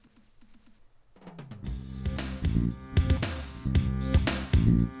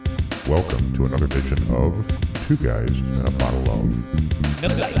Welcome to another edition of Two Guys and a Bottle of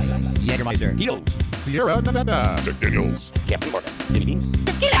Jägermeister, Tito's, Sierra Nevada, Jack Daniels, Captain Morgan, Jimmy Dean,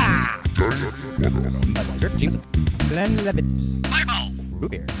 Tequila, Budweiser, Jameson, Glenlivet, Fireball,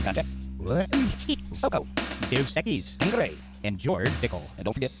 Root Beer, Contact, Soko, Dos Equis, Angray, and George Dickel. And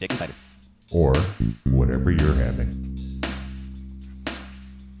don't forget Dick Cider. or whatever you're having.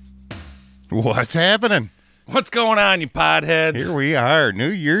 What's happening? What's going on, you podheads? Here we are, New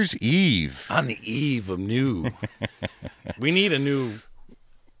Year's Eve. On the eve of new. We need a new.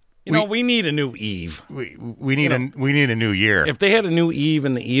 We need a new Eve. We need a new year. If they had a new Eve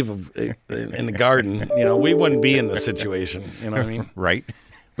in the eve of in the garden, we wouldn't be in this situation. You know what I mean? Right?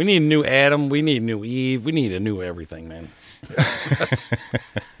 We need a new Adam. We need a new Eve. We need a new everything, man.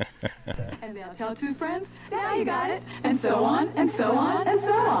 And they'll tell two friends, now you got it, and so on, and so on, and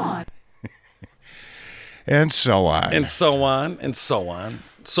so on. And so on. And so on, and so on.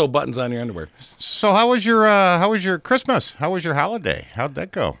 Sew buttons on your underwear. So how was your Christmas? How was your holiday? How'd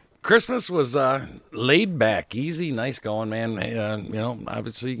that go? Christmas was laid back, easy, nice going, man.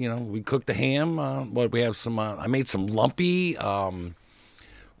 Obviously, we cooked the ham. We have some. I made some lumpy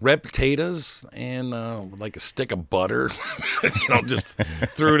red potatoes and like a stick of butter. Just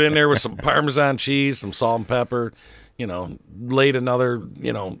threw it in there with some Parmesan cheese, some salt and pepper. Laid another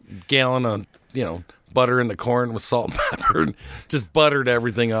gallon of butter in the corn with salt and pepper. Just buttered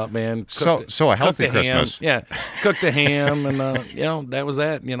everything up, man. So a healthy Christmas. Yeah, cooked the ham, and that was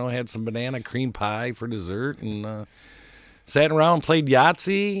that. I had some banana cream pie for dessert, and sat around, played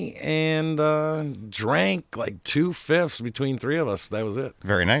Yahtzee, and drank like 2/5 between three of us. That was it.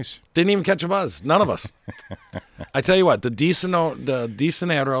 Very nice. Didn't even catch a buzz. None of us. I tell you what, the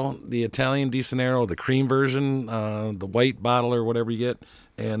Disanero, the Italian Disanero, the cream version, the white bottle or whatever you get,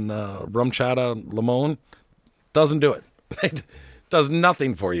 and rum chata limon doesn't do it. It does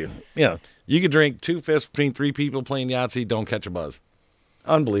nothing for you. You could drink 2/5 between three people playing Yahtzee, don't catch a buzz.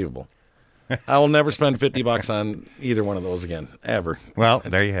 Unbelievable. I will never spend $50 on either one of those again, ever. Well,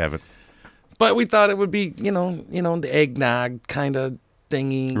 there you have it. But we thought it would be, the eggnog kind of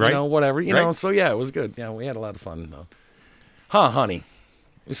thingy, Right. Whatever, Right. So yeah, it was good. Yeah, we had a lot of fun though. Huh, honey?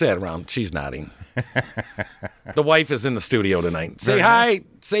 We sat around. She's nodding. The wife is in the studio tonight. Say hi.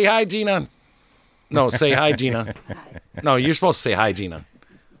 Say hi, Gina. No, say hi, Gina. No, you're supposed to say hi, Gina.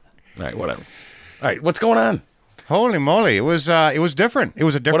 All right, whatever. All right, what's going on? Holy moly! It was different. It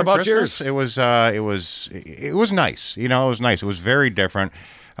was a different. What about Christmas. yours? It was nice. It was nice. It was very different.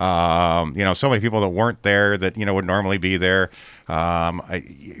 So many people that weren't there that would normally be there.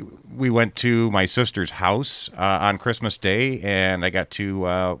 We went to my sister's house on Christmas Day, and I got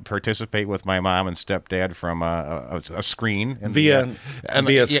to participate with my mom and stepdad from a screen Via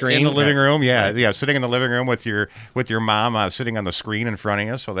screen in the living room. Yeah, sitting in the living room with your mom sitting on the screen in front of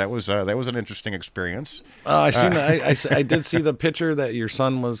you. So that was an interesting experience. I did see the picture that your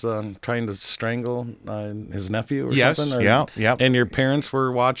son was trying to strangle his nephew or something. Yeah. And your parents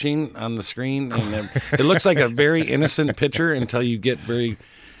were watching on the screen, and it looks like a very innocent picture until you get very,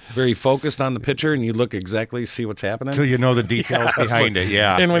 very focused on the picture and you look exactly see what's happening. Until you know the details behind it.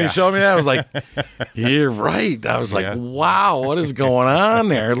 Yeah. And when he showed me that, I was like, "You're right." I was like, "Wow, what is going on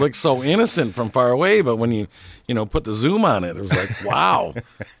there?" It looks so innocent from far away, but when you put the zoom on it, it was like, "Wow."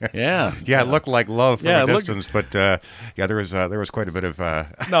 Yeah. Yeah, it looked like love from a distance, but there was quite a bit of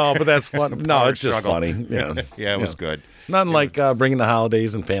No, but that's fun. No, it's just struggle. funny. Yeah. Yeah, it was good. Nothing like bringing the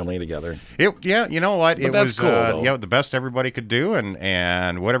holidays and family together. You know what? But that's cool, though. The best everybody could do,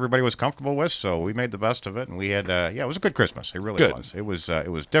 and what everybody was comfortable with. So we made the best of it, and we had it was a good Christmas. It really was. It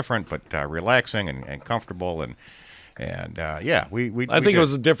was different, but relaxing and comfortable, and we. I think it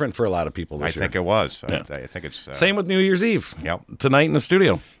was different for a lot of people this year. I think it was. Yeah. I think it's same with New Year's Eve. Yep. Tonight in the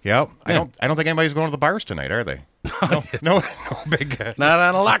studio. Yep. I don't think anybody's going to the bars tonight, are they? No big. Not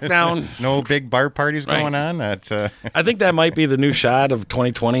on a lockdown. No big bar parties going on. That's. I think that might be the new shot of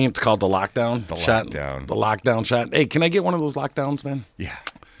 2020. It's called the lockdown. The shot. lockdown. The lockdown shot. Hey, can I get one of those lockdowns, man? Yeah.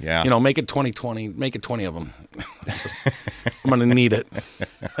 Yeah. Make it 2020. Make it 20 of them. I'm gonna need it.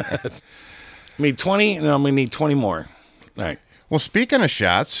 I need 20, and I'm gonna need 20 more. All right. Well, speaking of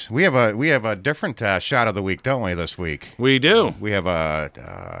shots, we have a different shot of the week, don't we? This week We do. we have a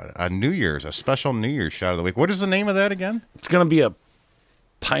special New Year's shot of the week. What is the name of that again? It's gonna be a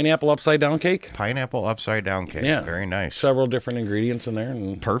pineapple upside down cake. Pineapple upside down cake. Yeah. Very nice. Several different ingredients in there.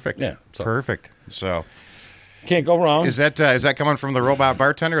 And Perfect. Yeah. So Perfect. So can't go wrong. is that coming from the robot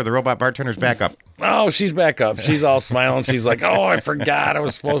bartender or the robot bartender's backup? Oh, she's back up. She's all smiling. She's like, "Oh, I forgot. I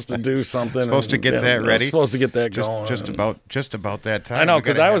was supposed to do something. Supposed to get that I was ready? supposed to get that going. Just about that time. I know We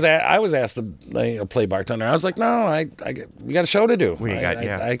because gotta I was asked to play bartender. I was like, no, we got a show to do.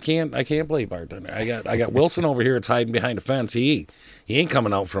 I can't play bartender. I got Wilson over here. It's hiding behind a fence. He ain't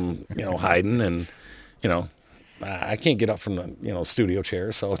coming out from hiding, and I can't get up from the studio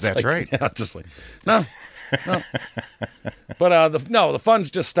chair. So it's That's like, right. Just like no. But the fun's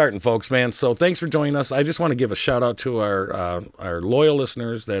just starting, folks, man. So thanks for joining us. I just want to give a shout out to our loyal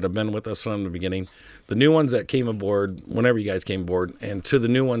listeners that have been with us from the beginning, the new ones that came aboard whenever you guys came aboard, and to the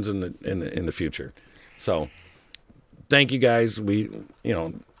new ones in the future. So thank you guys. We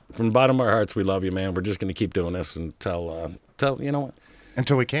from the bottom of our hearts, we love you, man. We're just going to keep doing this until you know what.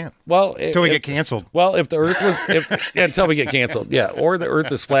 until we can't. Well, Until we get canceled. Well, if the Earth was, until we get canceled, yeah, or the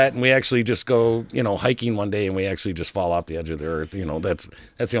Earth is flat and we actually just go, hiking one day and we actually just fall off the edge of the Earth,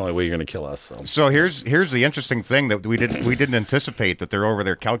 that's the only way you're going to kill us. So here's the interesting thing that we didn't anticipate that they're over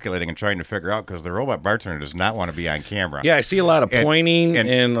there calculating and trying to figure out, because the robot bartender does not want to be on camera. Yeah, I see a lot of pointing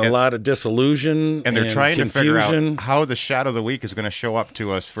and a lot of disillusion, and they're trying confusion. to figure out how the shot of the week is going to show up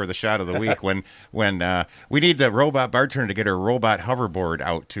to us for the shot of the week when we need the robot bartender to get her robot hoverboard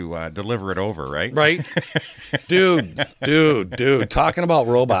out to deliver it over, right? Right, dude. Talking about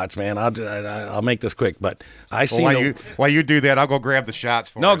robots, man. I'll make this quick, but I see. While you do that, I'll go grab the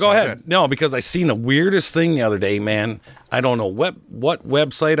shots for No, us. go ahead. No, because I seen the weirdest thing the other day, man. I don't know what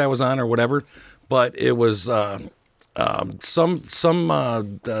website I was on or whatever, but it was some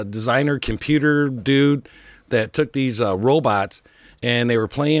designer computer dude that took these robots and they were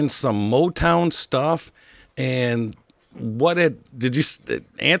playing some Motown stuff. And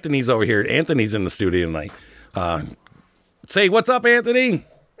Anthony's over here. Anthony's in the studio tonight. Say, what's up, Anthony?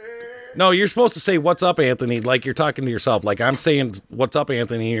 No, you're supposed to say, what's up, Anthony, like you're talking to yourself. Like I'm saying, what's up,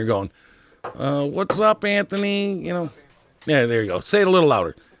 Anthony, and you're going, what's up, Anthony? Yeah, there you go. Say it a little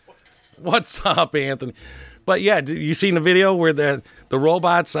louder. What's up, Anthony? But yeah, you seen the video where the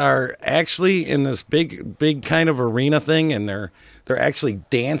robots are actually in this big kind of arena thing, and they're actually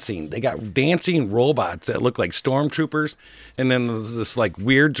dancing. They got dancing robots that look like stormtroopers, and then there's this like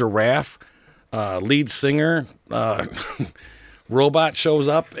weird giraffe lead singer robot shows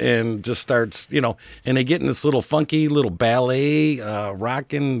up and just starts, and they get in this little funky little ballet,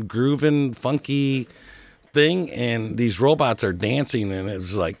 rockin', groovin', funky thing, and these robots are dancing, and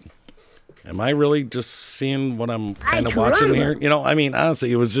it's like, am I really just seeing what I'm kind of watching here?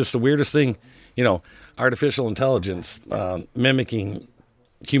 Honestly, it was just the weirdest thing, artificial intelligence mimicking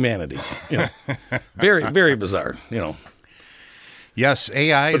humanity. Very, very bizarre. Yes,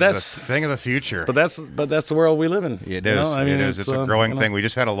 AI is the thing of the future. But that's the world we live in. It is. It is. It's a growing thing. We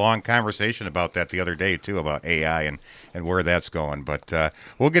just had a long conversation about that the other day too, about AI and where that's going. But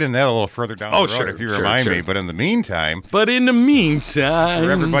we'll get into that a little further down the road if you remind me. But in the meantime, for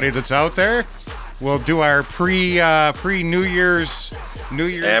everybody that's out there, we'll do our pre New Year's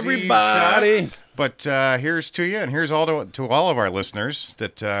everybody. Eve shot. But here's to you, and here's all to all of our listeners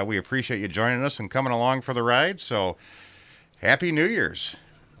that we appreciate you joining us and coming along for the ride. So. Happy New Year's.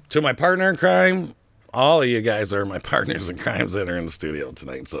 To my partner in crime, all of you guys are my partners in crimes that are in the studio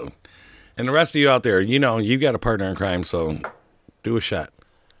tonight. So, and the rest of you out there, you got a partner in crime, so do a shot.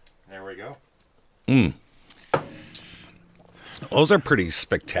 There we go. Those are pretty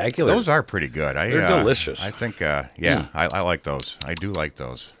spectacular. Those are pretty good. They're delicious. I think, I like those. I do like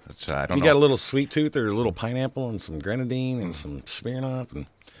those. I don't know. You got a little sweet tooth or a little pineapple and some grenadine and some Smirnoff.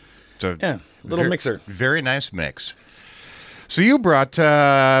 And, little mixer. Very nice mix. So you brought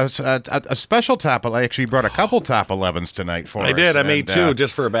a special top. I actually brought a couple top 11s tonight for us. I did. I made two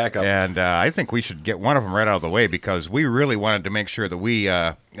just for a backup. And I think we should get one of them right out of the way because we really wanted to make sure that we,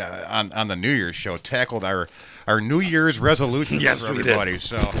 on the New Year's show, tackled our New Year's resolutions for everybody.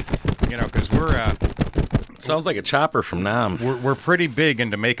 So, because we're... Sounds like a chopper from Nam. We're pretty big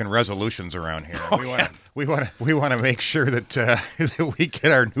into making resolutions around here. We want to make sure that that we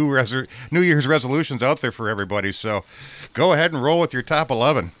get our New Year's resolutions out there for everybody. So, go ahead and roll with your top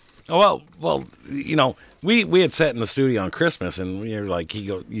 11. Oh, well, we had sat in the studio on Christmas, and we were like,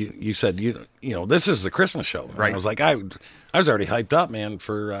 you said this is the Christmas show, and right? I was like, I was already hyped up, man,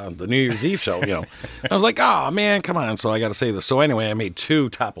 for the New Year's Eve show. I was like, oh man, come on. So I got to say this. So anyway, I made two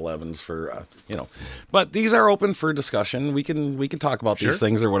top 11s for but these are open for discussion. We can talk about these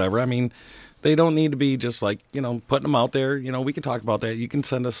things or whatever. I mean, they don't need to be just like, putting them out there. We can talk about that. You can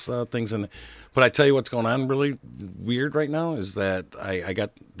send us things in. But I tell you what's going on really weird right now is that I got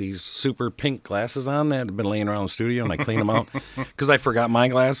these super pink glasses on that have been laying around the studio, and I cleaned them out because I forgot my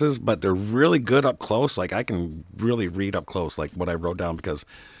glasses, but they're really good up close. Like I can really read up close, like what I wrote down, because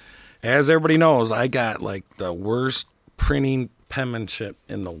As everybody knows, I got like the worst printing penmanship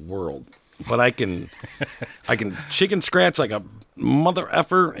in the world. But I can chicken scratch like a mother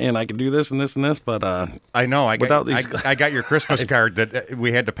effer, and I can do this and this and this. But I know. I without got, these- I got your Christmas card that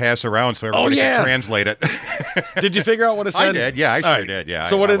we had to pass around so everybody could translate it. Did you figure out what it said? I did. Yeah, I All sure right. did. Yeah.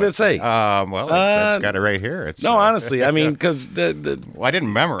 So what did it say? Well, it's got it right here. It's, No, honestly, I mean, because well, I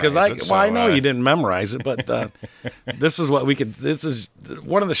didn't memorize because it. I so, know you didn't memorize it, but this is what we could. This is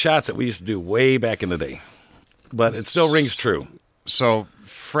one of the shots that we used to do way back in the day, but it still rings true. So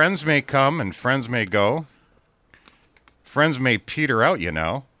friends may come and friends may go. Friends may peter out,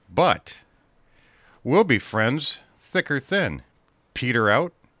 but we'll be friends thick or thin. Peter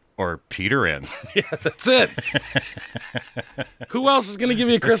out or peter in. Yeah, that's it. Who else is going to give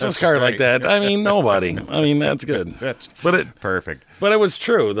you a Christmas card like that? I mean, nobody. I mean, that's good. That's But perfect. it was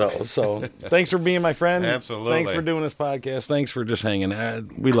true though. So thanks for being my friend. Absolutely. Thanks for doing this podcast. Thanks for just hanging.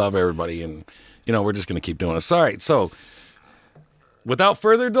 We love everybody, and we're just going to keep doing this. All right. So without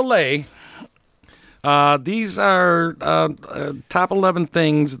further delay, these are top 11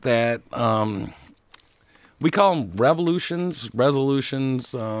 things that we call them resolutions,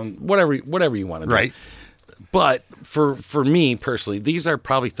 whatever you want to do. Right. But for me personally, these are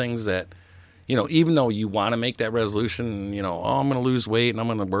probably things that, even though you want to make that resolution, I'm going to lose weight and I'm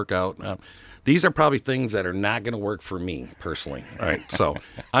going to work out. These are probably things that are not going to work for me personally. All right. So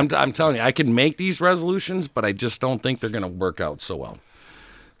I'm telling you, I can make these resolutions, but I just don't think they're going to work out so well.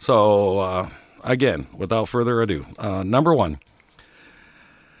 So, again, without further ado, number 1,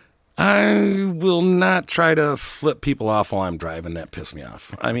 I will not try to flip people off while I'm driving. That piss me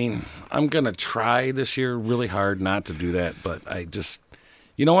off. I mean, I'm going to try this year really hard not to do that, but I just,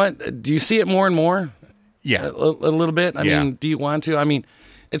 you know what? Do you see it more and more? Yeah. A little bit? I Yeah. mean, do you want to? I mean,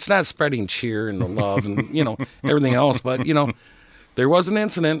 it's not spreading cheer and the love and, everything else, but, there was an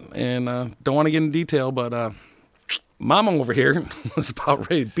incident, and don't want to get in detail, but Mama over here was about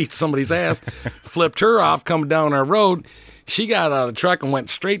ready to beat somebody's ass, flipped her off coming down our road. She got out of the truck and went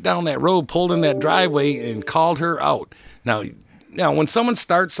straight down that road, pulled in that driveway, and called her out. Now, when someone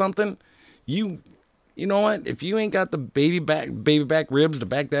starts something, you know what? If you ain't got the baby back ribs to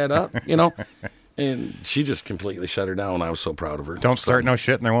back that up, and she just completely shut her down. I was so proud of her. Don't start no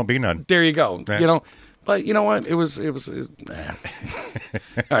shit and there won't be none. There you go. Yeah. But you know what? It was nah.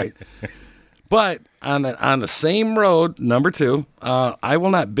 All right. But on the same road, number 2, I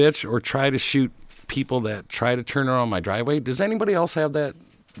will not bitch or try to shoot people that try to turn around my driveway. Does anybody else have that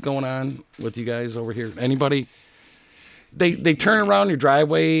going on with you guys over here? Anybody? They turn around your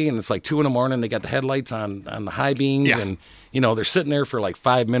driveway and it's like 2 a.m. They got the headlights on the high beams, Yeah. and they're sitting there for like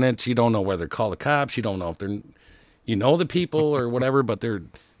 5 minutes. You don't know whether to call the cops. You don't know if they're the people or whatever. But they're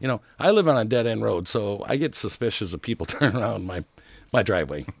I live on a dead end road, so I get suspicious of people turning around my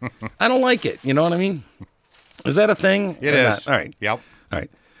driveway. I don't like it. You know what I mean? Is that a thing? It or is. not? All right. Yep. All right.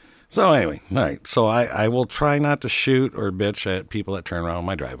 So anyway, all right. So I will try not to shoot or bitch at people that turn around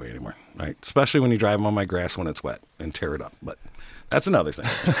my driveway anymore. All right. Especially when you drive on my grass when it's wet and tear it up. But that's another thing.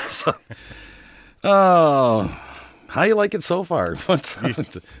 So, how you like it so far?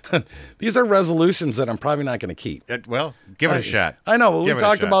 These are resolutions that I'm probably not going to keep. Well, give it a shot. I know. We Give it a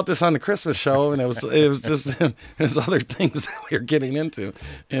talked shot. about this on the Christmas show, and it was just there's other things that we were getting into,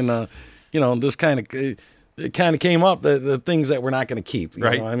 and this kind of came up the things that we're not going to keep. You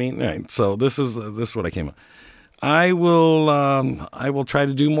Right. know what I mean, right. So this is what I came up. I will try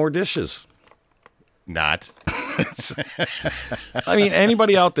to do more dishes. Not. I mean,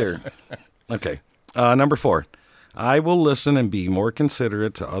 anybody out there? Okay. Number 4, I will listen and be more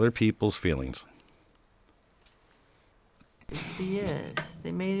considerate to other people's feelings. Yes,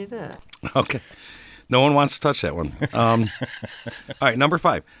 they made it up. Okay. No one wants to touch that one. All right, number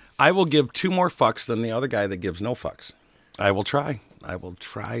 5. I will give 2 more fucks than the other guy that gives no fucks. I will try. I will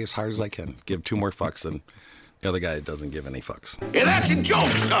try as hard as I can. Give 2 more fucks than the other guy that doesn't give any fucks. Yeah, that's a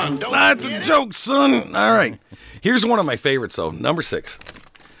joke, son. Don't That's forget a it. joke, son. All right. Here's one of my favorites, though. Number 6.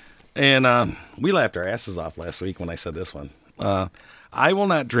 And we laughed our asses off last week when I said this one. I will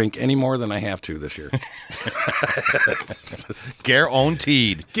not drink any more than I have to this year.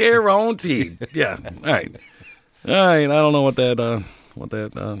 Guaranteed. Guaranteed. Yeah. All right. All right. I don't know what that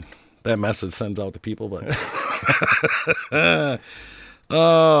message sends out to people, but I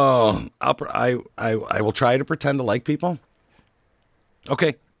will try to pretend to like people.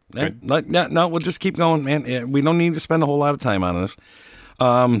 Okay. No, we'll just keep going, man. We don't need to spend a whole lot of time on this.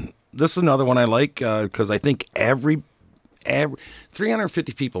 This is another one I like because I think every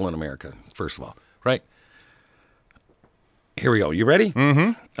 350 people in America, first of all, right? Here we go. You ready?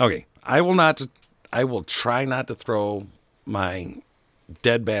 Mm-hmm. Okay. I will try not to throw my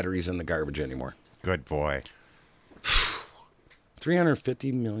dead batteries in the garbage anymore. Good boy.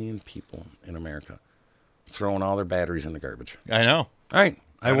 350 million people in America throwing all their batteries in the garbage. I know. All right.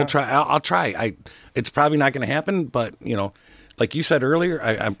 I will try. I'll try. It's probably not going to happen, but, like you said earlier,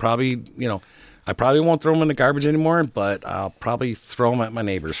 I'm probably, I probably won't throw them in the garbage anymore, but I'll probably throw them at my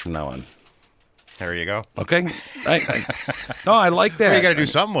neighbors from now on. There you go. Okay? No, I like that. Well, you got to do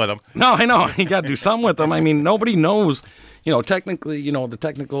something with them. No, I know. You got to do something with them. I mean, nobody knows, technically, the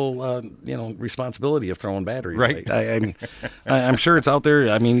technical, responsibility of throwing batteries. Right. I'm sure it's out there.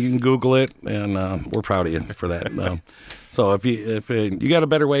 I mean, you can Google it, and we're proud of you for that. So if you got a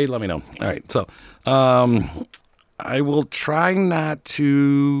better way, let me know. All right. So I will try not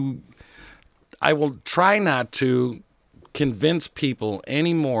to convince people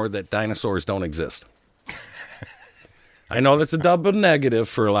anymore that dinosaurs don't exist. I know that's a double negative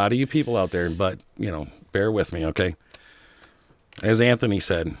for a lot of you people out there, but, bear with me, okay? As Anthony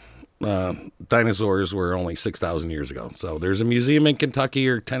said, dinosaurs were only 6,000 years ago. So there's a museum in Kentucky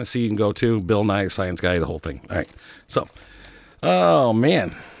or Tennessee you can go to. Bill Nye, Science Guy, the whole thing. All right. So, oh,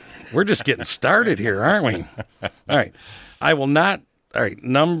 man. We're just getting started here, aren't we? All right. I will not. All right.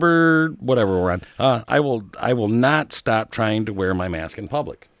 Number whatever we're on. I will not stop trying to wear my mask in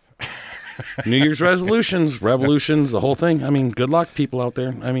public. New Year's resolutions, revolutions, the whole thing. I mean, good luck, people out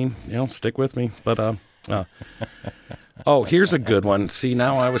there. I mean, stick with me. But oh, here's a good one. See,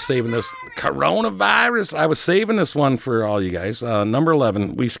 now I was saving this coronavirus. I was saving this one for all you guys. Number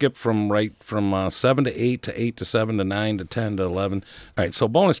 11. We skipped from 7 to 8 to 8 to 7 to 9 to 10 to 11. All right. So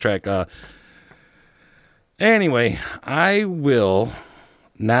bonus track. Anyway, I will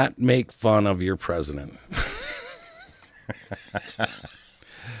not make fun of your president.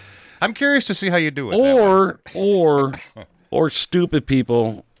 I'm curious to see how you do it. Or stupid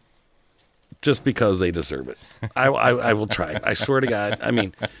people just because they deserve it. I will try. I swear to God. I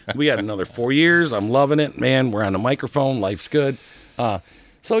mean, we got another 4 years. I'm loving it, man. We're on the microphone. Life's good.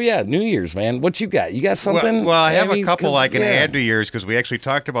 So, yeah, New Year's, man. What you got? You got something? Well, I have a couple I can add to yours because we actually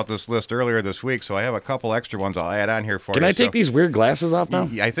talked about this list earlier this week, so I have a couple extra ones I'll add on here for you. Can I take these weird glasses off now?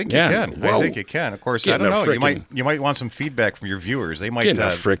 I think you can. Whoa. I think you can. Of course, Getting I don't know. frickin', You might want some feedback from your viewers. They might getting a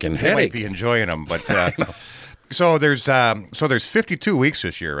freaking they might headache. be enjoying them. But so there's 52 weeks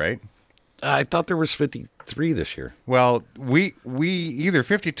this year, right? I thought there was 53 this year. Well, we either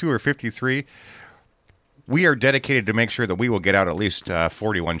 52 or 53. We are dedicated to make sure that we will get out at least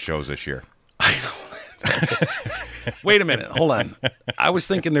 41 shows this year. I know. Wait a minute. Hold on. I was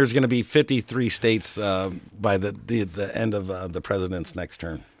thinking there's going to be 53 states by the end of the president's next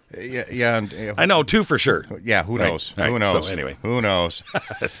term. Yeah. And, I know, 2 for sure. Yeah, who knows? Right. Who knows? So anyway. Who knows?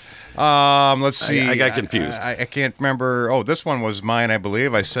 Let's see. I got confused. I can't remember. Oh, this one was mine, I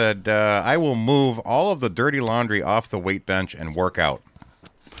believe. I said, I will move all of the dirty laundry off the weight bench and work out.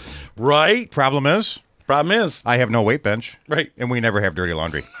 Right. Problem is, I have no weight bench. Right. And we never have dirty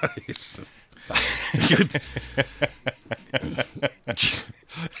laundry.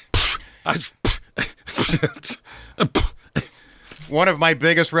 One of my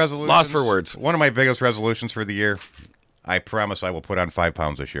biggest resolutions. Lost for words. One of my biggest resolutions for the year. I promise I will put on 5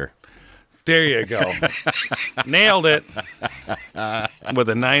 pounds this year. There you go. Nailed it. With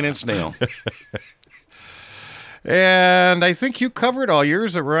a 9-inch nail. And I think you covered all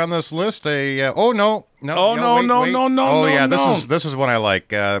yours that were on this list. No. No. Oh yeah, this is one I like.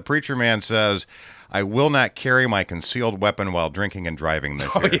 Preacher Man says, "I will not carry my concealed weapon while drinking and driving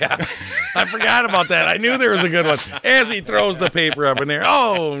this year." Oh yeah, I forgot about that. I knew there was a good one. As he throws the paper up in there.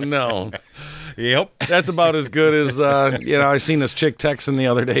 Oh no. Yep. That's about as good as, I seen this chick texting the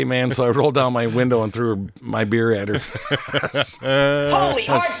other day, man, so I rolled down my window and threw my beer at her. Holy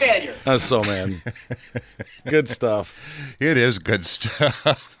heart failure. I was so mad. Good stuff. It is good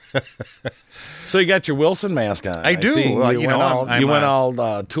stuff. So you got your Wilson mask on. I do. See, you went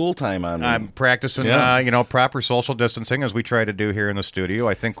all tool time on me. I'm practicing, proper social distancing as we try to do here in the studio.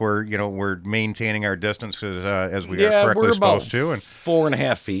 I think we're maintaining our distance as we are correctly supposed to, and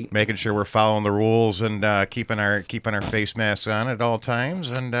 4.5 feet. Making sure we're following the rules and keeping our face masks on at all times.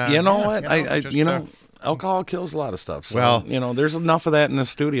 And you know what? Alcohol kills a lot of stuff. So, well, there's enough of that in the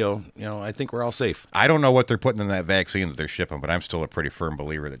studio. I think we're all safe. I don't know what they're putting in that vaccine that they're shipping, but I'm still a pretty firm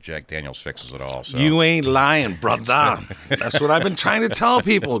believer that Jack Daniels fixes it all. So. You ain't lying, brother. That's what I've been trying to tell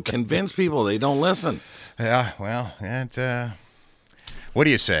people, convince people. They don't listen. Yeah, well, and what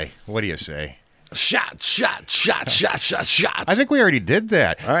do you say? What do you say? Shot. I think we already did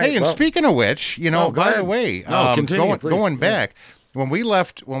that. All right, hey, and speaking of which, by the way, continue, going back. When we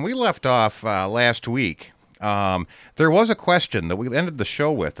left off last week, There was a question that we ended the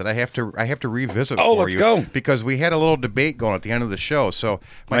show with that I have to revisit Oh, for let's you go. because we had a little debate going at the end of the show. So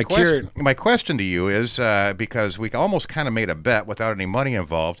my question to you is because we almost kind of made a bet without any money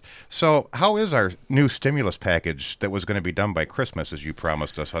involved. So how is our new stimulus package that was going to be done by Christmas as you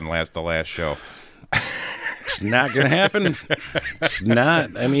promised us on the last show? It's not going to happen. It's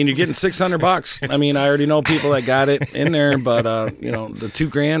not. I mean, you're getting $600. I mean, I already know people that got it in there, but the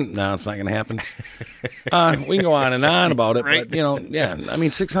 $2,000, no, it's not going to happen. We can go on and on about it, right? But yeah. I mean,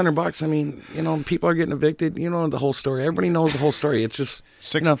 $600. I mean, people are getting evicted. You know the whole story. Everybody knows the whole story. It's just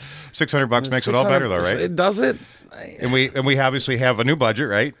 $600 makes it all better, though, right? It does it. And we obviously have a new budget,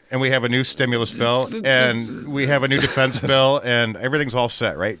 right? And we have a new stimulus bill, and we have a new defense bill, and everything's all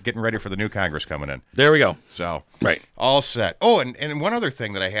set, right? Getting ready for the new Congress coming in. There we go. So right, all set. Oh, and one other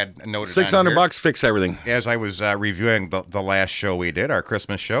thing that I had noted: $600 fix everything. As I was reviewing the last show we did, our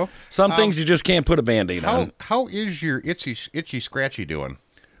Christmas show, some things you just can't put a Band-Aid on. How is your itchy scratchy doing?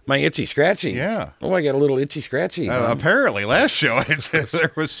 My itchy scratchy. Yeah. Oh, I got a little itchy scratchy. Apparently, last show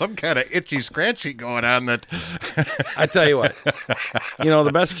there was some kind of itchy scratchy going on. That I tell you what,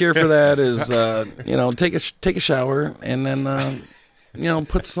 the best cure for that is take a shower and then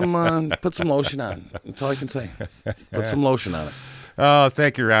put some lotion on. That's all I can say. Put some lotion on it. Oh,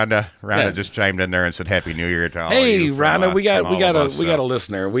 thank you, Rhonda. Rhonda just chimed in there and said Happy New Year to all of you. Hey, Rhonda, we got a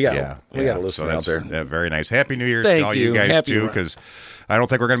listener. We got a listener so out there. Very nice. Happy New Year Thank to all you guys Happy too, because I don't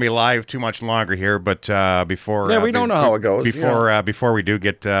think we're going to be live too much longer here. But before we don't know how it goes. Before we do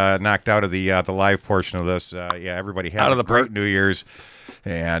get knocked out of the live portion of this, everybody have a great New Year's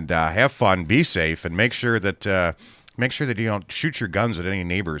and have fun, be safe, and make sure that. Make sure that you don't shoot your guns at any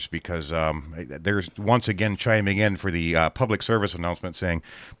neighbors because there's once again chiming in for the public service announcement saying,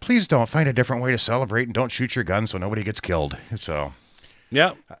 please don't find a different way to celebrate and don't shoot your guns so nobody gets killed. So,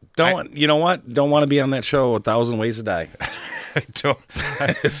 yeah, you know what? Don't want to be on that show, 1,000 Ways to Die.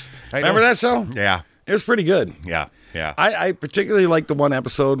 Remember that show? Yeah. It was pretty good. Yeah. Yeah. I particularly liked the one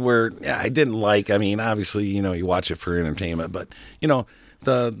episode where I didn't like, I mean, obviously, you watch it for entertainment, but,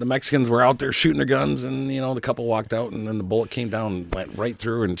 the Mexicans were out there shooting their guns, and the couple walked out, and then the bullet came down and went right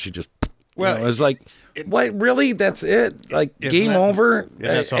through, and she just. It was like, what? Really? That's it? Like game over?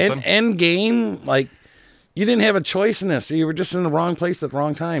 End game? Like you didn't have a choice in this. You were just in the wrong place at the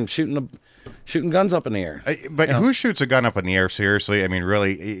wrong time, shooting guns up in the air. But who shoots a gun up in the air? Seriously, I mean,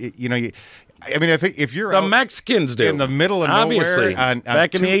 really, if you're the Mexicans do in the middle of obviously nowhere,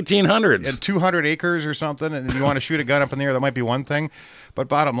 back in the 1800s, and 200 acres or something, and you want to shoot a gun up in the air, that might be one thing. But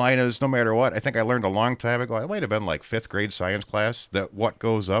bottom line is, no matter what, I think I learned a long time ago. It might have been like 5th grade science class that what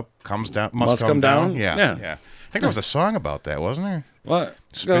goes up comes down must come down. Yeah. I think there was a song about that, wasn't there? What?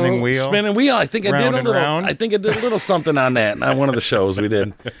 Spinning wheel. I think I did a little. Round. I think I did a little something on that on one of the shows we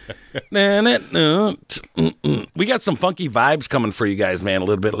did. We got some funky vibes coming for you guys, man. A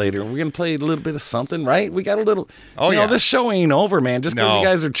little bit later, we're gonna play a little bit of something, right? We got a little. This show ain't over, man. Just because you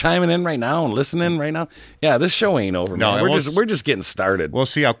guys are chiming in right now and listening right now, this show ain't over, man. We're just getting started. We'll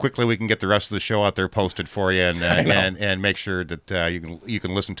see how quickly we can get the rest of the show out there posted for you, and make sure that you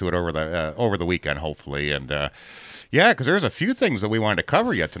can listen to it over the weekend, hopefully, and. Yeah, because there's a few things that we wanted to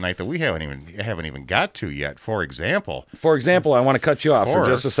cover yet tonight that we haven't even got to yet. For example, I want to cut you off for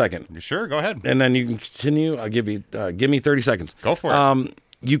just a second. Sure, go ahead. And then you can continue. I'll give me 30 seconds. Go for it.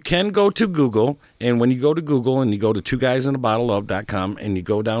 You can go to Google, and when you go to Google and you go to twoguysinabottle.com and you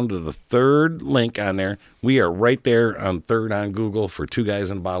go down to the third link on there, we are right there on third on Google for Two Guys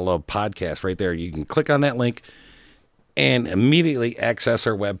in a Bottle of podcast. Right there, you can click on that link and immediately access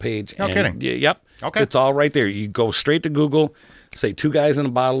our webpage. No kidding. Yep. Okay. It's all right there. You go straight to Google, say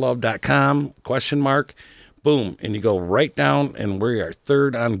twoguysinabottle.com, ? Boom. And you go right down, and we are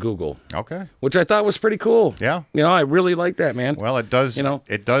third on Google. Okay. Which I thought was pretty cool. Yeah. I really like that, man. Well, it does.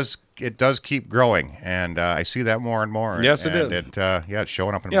 It does keep growing, and I see that more and more. Yes, it is. It's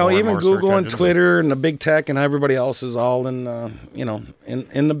showing up in more and even more Google search and engines. Twitter and the big tech and everybody else is all in,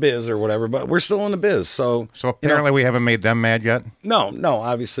 in the biz or whatever. But we're still in the biz, so apparently we haven't made them mad yet. No,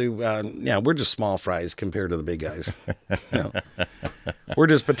 obviously, we're just small fries compared to the big guys. We're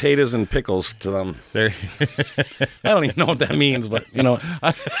just potatoes and pickles to them. I don't even know what that means, but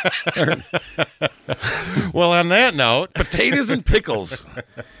Well, on that note, potatoes and pickles.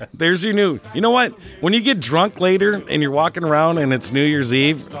 There's your new. You know what? When you get drunk later and you're walking around and it's New Year's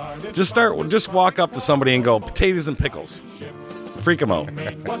Eve, just walk up to somebody and go, potatoes and pickles. Freak them out.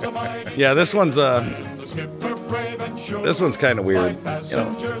 Yeah, this one's kind of weird,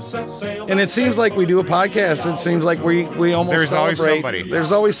 And it seems like we do a podcast. It seems like we almost There's always celebrate. somebody.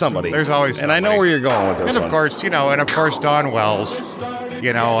 There's always somebody. There's always And I know somebody. where you're going with this and of one. course, Don Wells.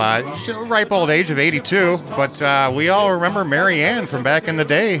 you know, she's a ripe old age of 82, but we all remember Mary Ann from back in the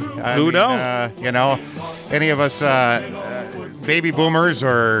day. Who don't? You know, any of us baby boomers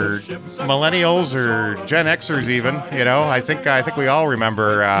or millennials or Gen Xers even, you know, I think we all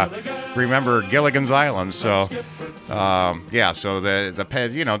remember Gilligan's Island. So yeah, so the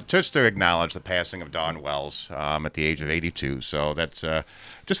you know, just to acknowledge the passing of Dawn Wells at the age of 82. So that's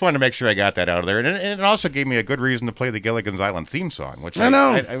just wanted to make sure I got that out of there, and it also gave me a good reason to play the Gilligan's Island theme song, which I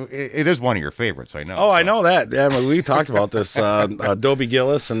know it is one of your favorites. I know. Oh, I know that. Yeah, I mean, we talked about this. Dobie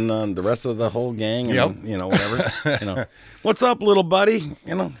Gillis and the rest of the whole gang, and Yep. you know, whatever. You know, what's up, little buddy?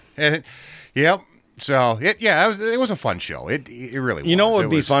 You know. Yep. So it was a fun show. It really was. You know what would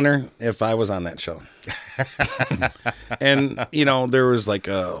It be was- funner if I was on that show. And you know, there was like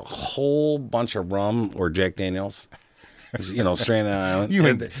a whole bunch of rum or Jack Daniels. You know, stranded on an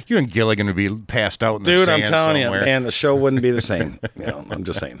island. You and Gilligan would be passed out in the Dude, sand I'm telling somewhere. you, man, the show wouldn't be the same. You know, I'm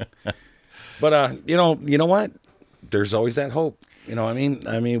just saying. But you know what? There's always that hope. You know what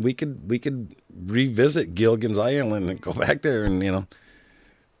I mean, we could revisit Gilligan's Island and go back there and, you know,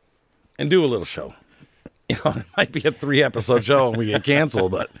 and do a little show. You know, it might be a 3-episode show and we get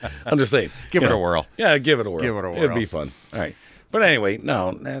canceled, but I'm just saying. Give you it know, a whirl. Yeah, give it a whirl. Give it a It'd whirl. be fun. All right. But anyway,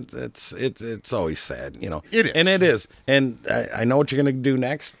 no, it's always sad, you know. It is. And it is. And I know what you're going to do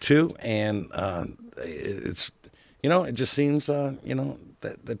next, too. And it's, you know, it just seems, you know,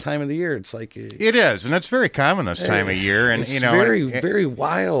 the time of the year, it's like... It is, and that's very common this time of year. And it's you know, very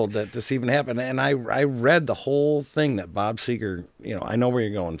wild that this even happened. And I read the whole thing that Bob Seger, you know, I know where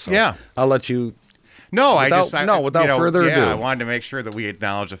you're going. So Yeah. I'll let you... No, Without further ado. I wanted to make sure that we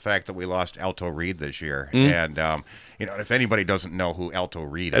acknowledge the fact that we lost Alto Reed this year, and you know, if anybody doesn't know who Alto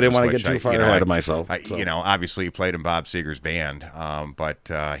Reed is, I didn't want to which get too far ahead of myself. So. You know, obviously he played in Bob Seger's band,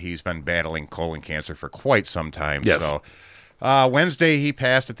 but he's been battling colon cancer for quite some time. Yes. So Wednesday he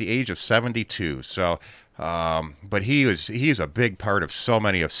passed at the age of 72. So. But he's a big part of so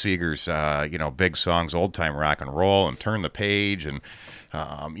many of Seger's you know, big songs, old time rock and roll, and Turn the Page, and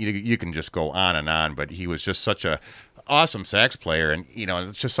you can just go on and on. But he was just such a awesome sax player, and you know,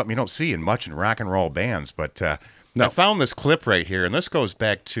 it's just something you don't see in much in rock and roll bands. But I found this clip right here, and this goes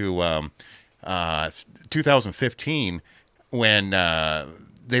back to 2015 when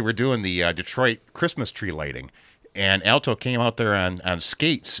they were doing the Detroit Christmas tree lighting. And Alto came out there on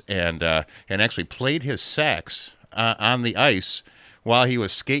skates and actually played his sax on the ice while he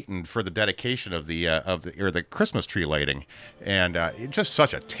was skating for the dedication of the Christmas tree lighting, and just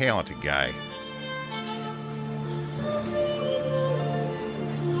such a talented guy.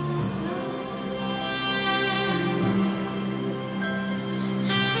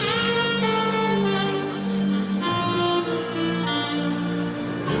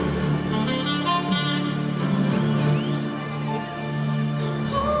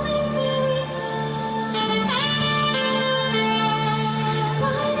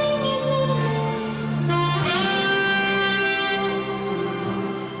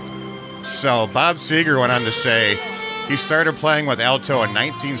 So Bob Seger went on to say he started playing with Alto in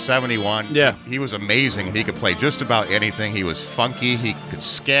 1971. Yeah. He was amazing, and he could play just about anything. He was funky. He could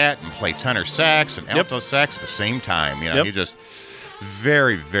scat and play tenor sax and alto sax at the same time. You know, he just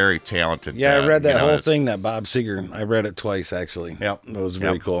very, very talented. Yeah, I read that you know, whole thing that Bob Seger. I read it twice, actually. Yep. It was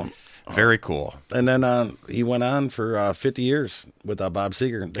very cool. Very cool. And then he went on for 50 years with Bob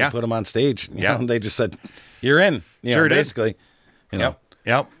Seger. They put him on stage. You know, they just said, "You're in." You Sure know, did. basically. You know.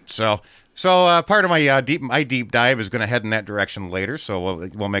 Yep. So part of my deep dive is going to head in that direction later. So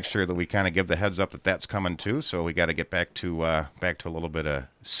we'll make sure that we kind of give the heads up that that's coming too. So we got to get back to a little bit of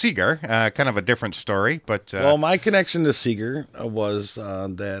Seger, kind of a different story. But Well, my connection to Seger was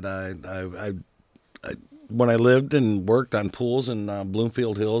that I when I lived and worked on pools in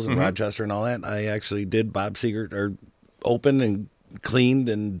Bloomfield Hills and Rochester and all that, I actually did Bob Seger, or opened and cleaned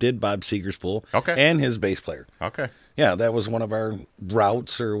and did Bob Seger's pool. Okay. And his bass player. Okay. Yeah, that was one of our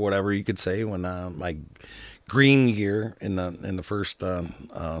routes, or whatever you could say, when my green year in the first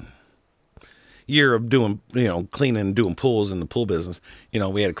year of doing, you know, cleaning and doing pools in the pool business. You know,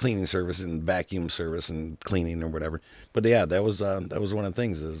 we had a cleaning service and vacuum service and cleaning or whatever. But yeah, that was one of the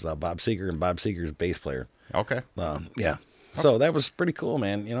things, is Bob Seger and Bob Seger's bass player. Okay. Yeah. So that was pretty cool,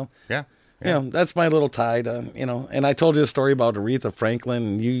 man. You know. Yeah. You know, that's my little tie to, you know, and I told you a story about Aretha Franklin,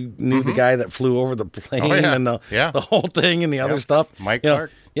 and you knew the guy that flew over the plane and the whole thing and the other stuff. Mike you know,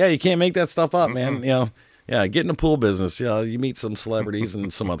 Clark. Yeah, you can't make that stuff up, man. You know, yeah, get in the pool business. Yeah, you meet some celebrities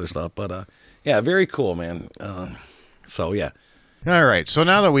and some other stuff. But, yeah, very cool, man. So, yeah. All right. So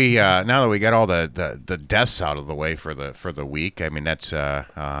now that we got all the deaths out of the way for the week, I mean let's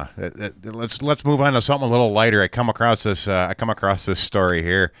move on to something a little lighter. I come across this story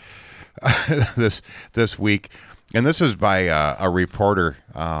here this week, and this is by a reporter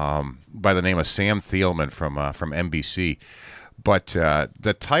by the name of Sam Thielman from NBC. But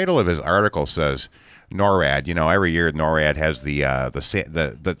the title of his article says NORAD. You know, every year NORAD has the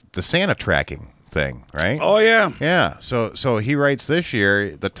Santa tracking thing, right? Oh yeah. Yeah. So he writes this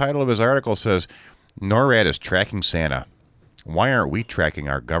year, the title of his article says, NORAD is tracking Santa. Why aren't we tracking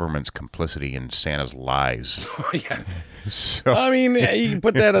our government's complicity in Santa's lies? Oh yeah. So I mean, you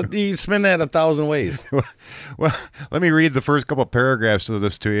can you spin that 1,000 ways. well, let me read the first couple of paragraphs of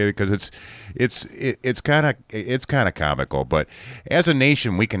this to you because it's kind of comical. But as a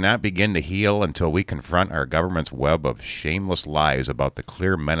nation, we cannot begin to heal until we confront our government's web of shameless lies about the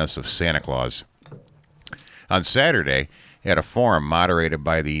clear menace of Santa Claus. On Saturday, at a forum moderated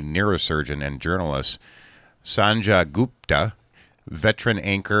by the neurosurgeon and journalist Sanjay Gupta, veteran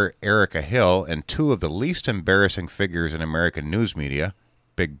anchor Erica Hill, and two of the least embarrassing figures in American news media,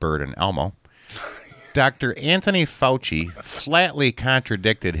 Big Bird and Elmo, Dr. Anthony Fauci flatly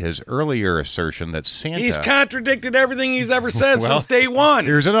contradicted his earlier assertion that Santa... He's contradicted everything he's ever said since day one.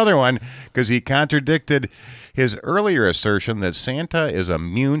 Here's another one, because he contradicted his earlier assertion that Santa is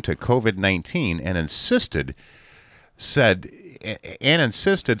immune to COVID-19 and insisted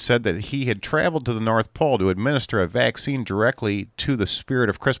that he had traveled to the North Pole to administer a vaccine directly to the spirit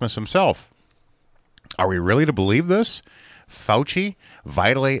of Christmas himself. Are we really to believe this? Fauci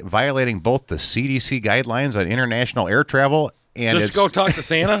violating both the CDC guidelines on international air travel and just go talk to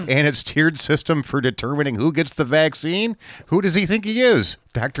Santa and its tiered system for determining who gets the vaccine? Who does he think he is?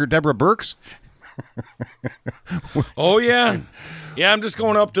 Dr. Deborah Birx? Oh yeah, yeah. I'm just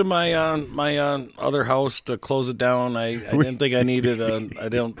going up to my other house to close it down. I didn't think I needed I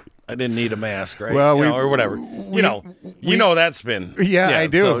didn't need a mask, right? Well, or whatever. You know that spin. Yeah, I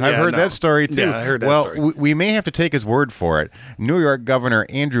do. So, I've heard that story too. Yeah, I heard that story. We may have to take his word for it. New York Governor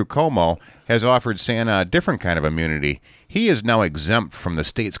Andrew Cuomo has offered Santa a different kind of immunity. He is now exempt from the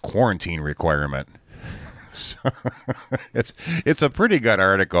state's quarantine requirement. So, it's a pretty good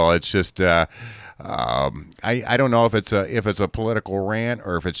article. It's just I don't know if it's a political rant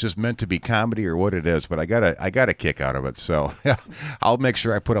or if it's just meant to be comedy or what it is, but I got a kick out of it. So I'll make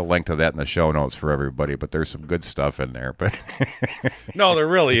sure I put a link to that in the show notes for everybody. But there's some good stuff in there. But no, there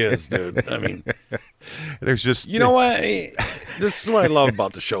really is, dude. I mean, there's just you know what. This is what I love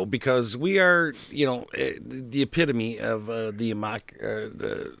about the show because we are the epitome of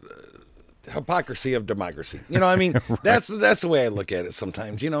the hypocrisy of democracy. You know what I mean? Right. That's the way I look at it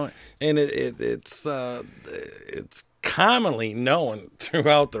sometimes, and it's commonly known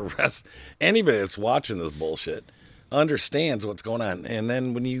throughout the rest. Anybody that's watching this bullshit understands what's going on. And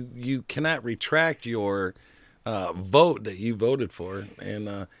then when you cannot retract your vote that you voted for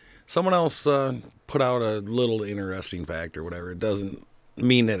and someone else put out a little interesting fact or whatever, it doesn't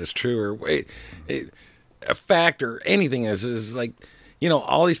mean that it's true or a fact or anything is like,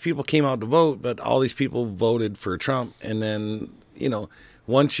 all these people came out to vote, but all these people voted for Trump. And then,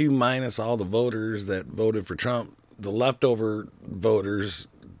 once you minus all the voters that voted for Trump, the leftover voters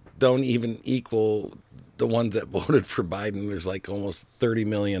don't even equal the ones that voted for Biden. There's like almost 30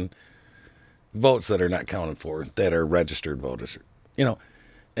 million votes that are not counted for that are registered voters,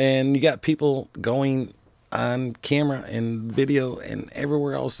 and you got people going on camera and video and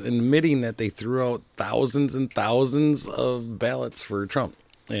everywhere else admitting that they threw out thousands and thousands of ballots for Trump.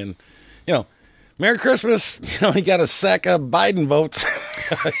 And, Merry Christmas, he got a sack of Biden votes.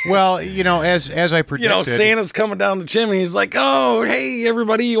 Well, as I predicted. Santa's coming down the chimney. He's like, oh, hey,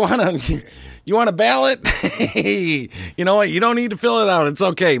 everybody, you want a ballot? Hey, you know what? You don't need to fill it out. It's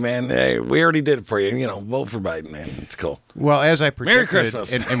okay, man. Hey, we already did it for you. Vote for Biden, man. It's cool. Well, as I predicted, Merry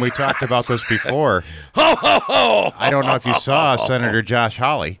Christmas. And we talked about this before. Ho, ho, ho! I don't know if you saw Senator Josh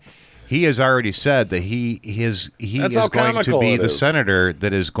Hawley. He has already said that he is going to be the senator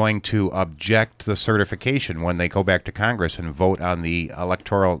that is going to object the certification when they go back to Congress and vote on the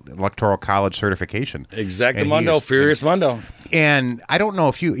electoral college certification. Exactamundo, Furious Mundo. And I don't know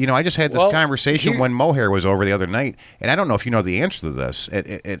if I just had this conversation when Mohair was over the other night, and I don't know if you know the answer to this.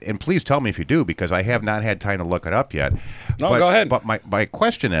 And please tell me if you do, because I have not had time to look it up yet. No, go ahead. But my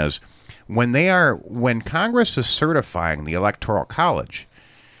question is, when Congress is certifying the electoral college,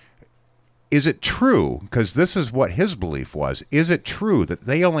 is it true, because this is what his belief was, is it true that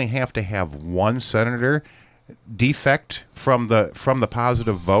they only have to have one senator defect from the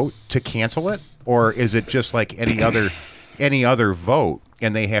positive vote to cancel it? Or is it just like any other vote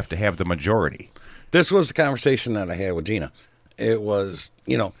and they have to have the majority? This was the conversation that I had with Gina. it was,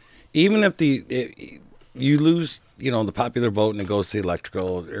 even if you lose, the popular vote and it goes to the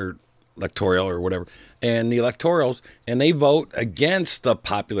electoral or whatever, and the electorals, and they vote against the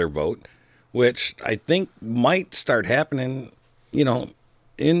popular vote, which I think might start happening,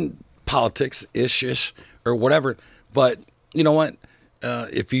 in politics ish or whatever. But you know what?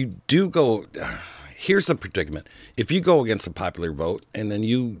 If you do go, here's the predicament. If you go against the popular vote and then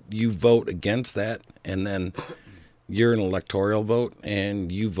you vote against that, and then you're an electoral vote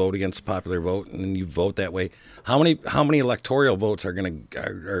and you vote against the popular vote and then you vote that way, how many electoral votes are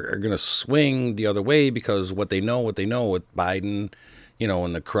gonna swing the other way because what they know with Biden,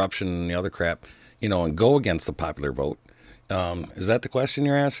 and the corruption and the other crap, and go against the popular vote. Is that the question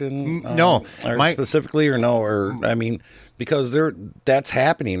you're asking? No, specifically, or no, or I mean, because that's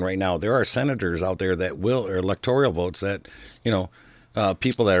happening right now. There are senators out there that or electoral votes that,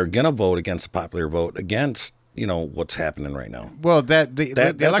 people that are gonna vote against the popular vote against, what's happening right now. Well,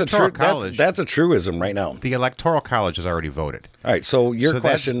 the electoral college, that's a truism right now. The electoral college has already voted. All right, so your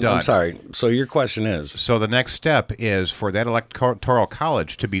question. I'm sorry. So your question is. So the next step is for that electoral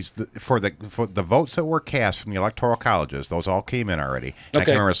college to be for the votes that were cast from the electoral colleges. Those all came in already. And I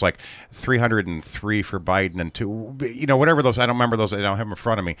can remember it's like 303 for Biden and 2. Whatever those. I don't remember those. I don't have them in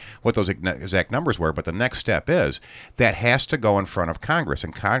front of me what those exact numbers were. But the next step is that has to go in front of Congress,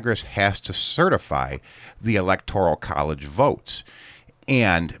 and Congress has to certify the electoral college votes.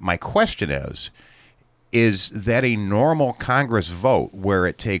 And my question is that a normal Congress vote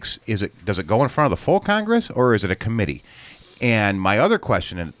where does it go in front of the full Congress or is it a committee? And my other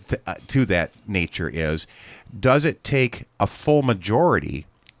question to that nature is, does it take a full majority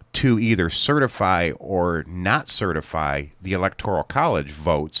to either certify or not certify the electoral college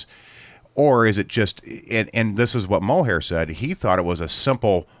votes? Or is it just, and this is what Mohair said, he thought it was a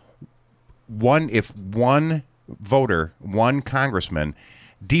simple if one voter, one congressman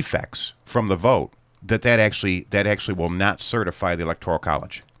defects from the vote, that actually will not certify the electoral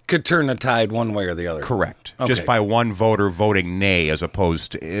college. Could turn the tide one way or the other. Correct. Okay. Just by one voter voting nay as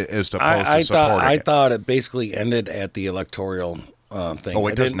opposed to supporting I it. thought it basically ended at the electoral thing. Oh,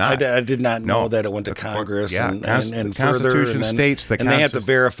 it does not. I did not know that it went to Congress and the further. Constitution states that, and they have to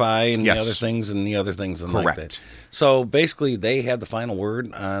verify and yes. the other things and Correct. like that. So basically, they have the final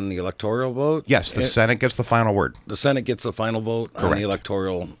word on the electoral vote. Yes, the Senate gets the final word. The Senate gets the final vote on the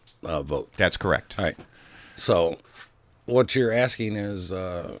electoral vote. That's correct. All right. So, what you're asking is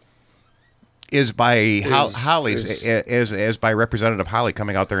by Holly's as by Representative Holly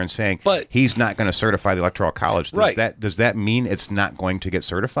coming out there and saying he's not going to certify the electoral college. Does that mean it's not going to get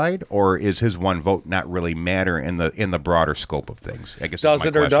certified, or is his one vote not really matter in the broader scope of things? I guess does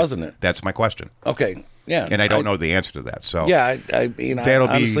it or doesn't it? That's my question. Okay. Yeah, and I don't know the answer to that. So yeah,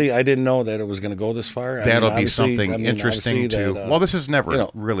 honestly, I didn't know that it was going to go this far. That'll be something interesting to. Well, this has never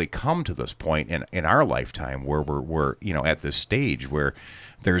really come to this point in our lifetime where we're at this stage where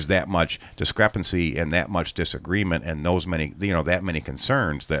there's that much discrepancy and that much disagreement and those many that many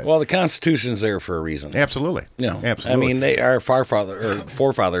concerns that. Well, the Constitution's there for a reason. Absolutely. Absolutely. I mean, they are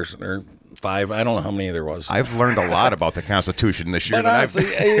forefathers or 5. I don't know how many there was. I've learned a lot about the Constitution this year. But honestly,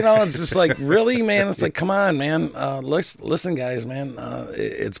 it's just like, really, man. It's like, come on, man. Listen, guys, man.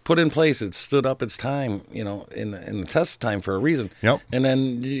 It's put in place. It's stood up its time. In the test of time for a reason. Yep. And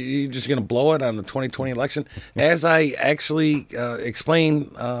then you're just going to blow it on the 2020 election, as I actually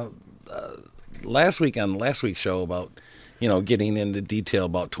explained last week on last week's show about. Getting into detail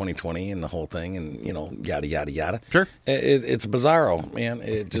about 2020 and the whole thing and, yada, yada, yada. Sure. It's bizarro, man.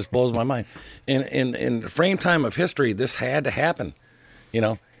 It just blows my mind. In the frame time of history, this had to happen.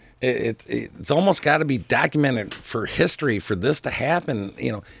 It's almost got to be documented for history for this to happen,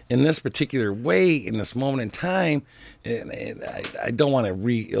 in this particular way, in this moment in time. And I don't want to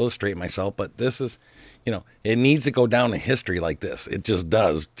re-illustrate myself, but this is, it needs to go down in history like this. It just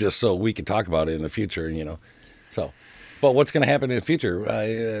does, just so we can talk about it in the future, So... But what's going to happen in the future?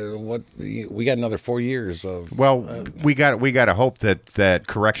 We got another 4 years of. Well, we got to hope that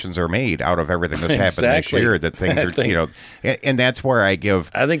corrections are made out of everything that's happened this year. That things are, and that's where I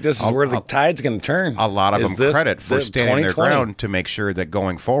give. I think this is where the tide's going to turn. A lot of them credit for standing their ground to make sure that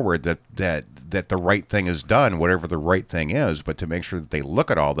going forward that the right thing is done, whatever the right thing is, but to make sure that they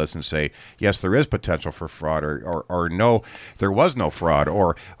look at all this and say, yes, there is potential for fraud, or no, there was no fraud,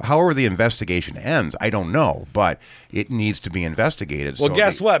 or however the investigation ends, I don't know, but it needs to be investigated. Well,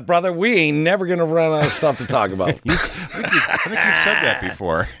 guess what, brother? We ain't never going to run out of stuff to talk about. I think you've said that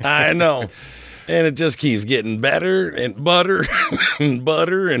before. I know. And it just keeps getting better and butter and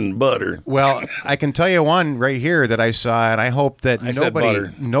butter and butter. Well, I can tell you one right here that I saw, and I hope that I said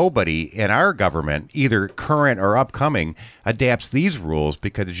butter. nobody in our government, either current or upcoming, adapts these rules,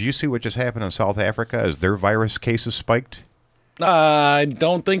 because did you see what just happened in South Africa as their virus cases spiked? I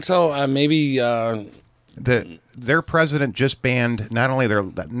don't think so. Maybe Their president just banned not only the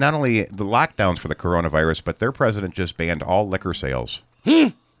lockdowns for the coronavirus, but their president just banned all liquor sales.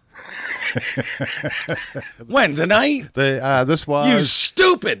 when tonight? This was You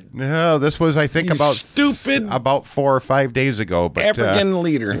stupid no. This was I think You about stupid about 4 or 5 days ago. But African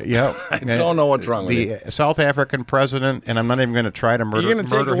leader. yeah, I don't know what's wrong with you. The South African president, and I'm not even going to try to murder. You're going to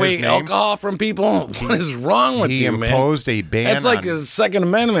take murder away his name. alcohol from people? What is wrong with He you, man? imposed a ban. That's like on, the Second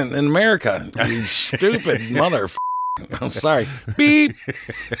Amendment in America. You stupid mother. I'm sorry. Beep.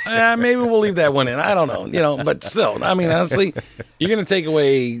 Maybe we'll leave that one in. I don't know. But still, I mean, honestly, you're going to take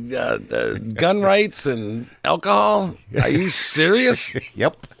away gun rights and alcohol? Are you serious?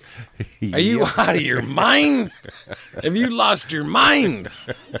 Yep. Are you out of your mind? Have you lost your mind?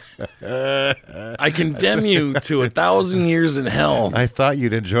 I condemn you to 1,000 years in hell. I thought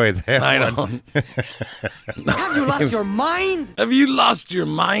you'd enjoy that. I one. know. Have you lost your mind? Have you lost your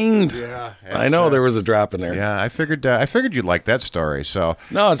mind? Yeah, I know there was a drop in there. Yeah, I figured you'd like that story. So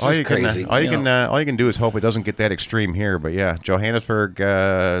No, it's all just you can, crazy, all you you can all you can do is hope it doesn't get that extreme here. But yeah, Johannesburg,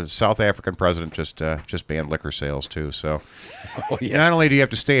 South African president just banned liquor sales too. So not only do you have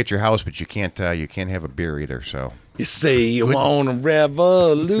to stay at your house, but you can't have a beer either. So You say you want a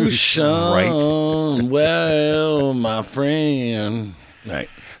revolution. Right. Well, my friend. Right.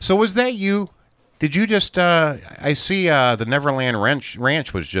 So was that you? Did you just? I see the Neverland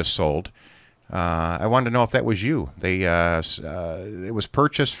Ranch was just sold. I wanted to know if that was you. It was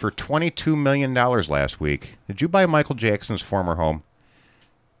purchased for $22 million last week. Did you buy Michael Jackson's former home?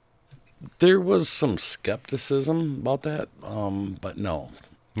 There was some skepticism about that, but no.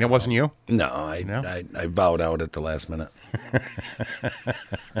 It wasn't you? No, I bowed out at the last minute.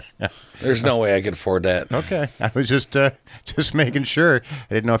 There's no way I could afford that. Okay, I was just making sure.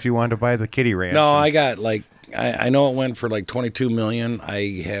 I didn't know if you wanted to buy the Kitty Ranch. No, I got I know it went for like $22 million.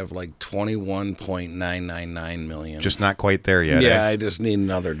 I have like $21.999 million. Just not quite there yet. Yeah, eh? I just need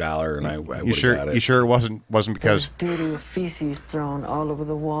another dollar, and I would You sure? got it. You sure it wasn't because Doo-doo feces thrown all over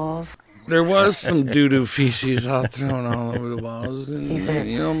the walls. There was some doo-doo feces all thrown all over the walls. And, He said,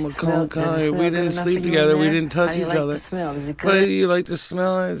 McCall, does it smell we good didn't enough sleep for you together. in We there? didn't touch How do you each like other. the smell? Is it But good? you like the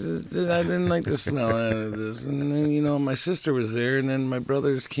smell? I didn't like the smell out of this. And then, my sister was there, and then my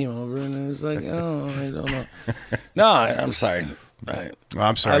brothers came over, and it was like, oh, I don't know. No, I'm sorry. well,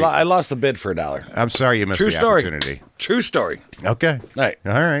 I'm sorry. I lost the bid for $1. I'm sorry you missed True the story. opportunity. True story. Okay. Right.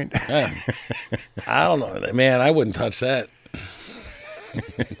 All right. Yeah. I don't know. Man, I wouldn't touch that.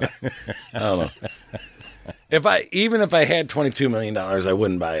 I don't know. Even if I had $22 million, I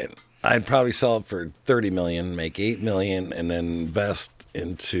wouldn't buy it. I'd probably sell it for $30 million, make $8 million, and then invest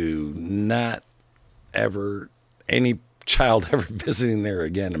into not ever any child ever visiting there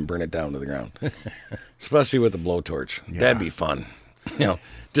again and burn it down to the ground. Especially with a blowtorch. Yeah. That'd be fun.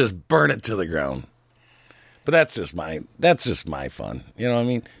 Just burn it to the ground. But that's just my fun. You know what I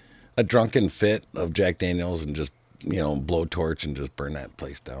mean? A drunken fit of Jack Daniels and just blowtorch and just burn that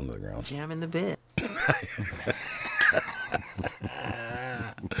place down to the ground. Jam in the bed.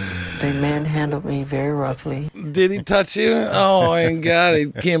 They manhandled me very roughly. Did he touch you? Oh my God! I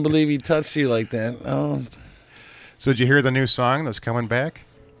can't believe he touched you like that. Oh, So did you hear the new song that's coming back?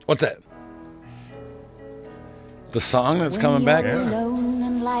 what's that? The song that's coming back? When you're alone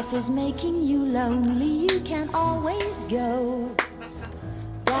and life is making you lonely, you can always go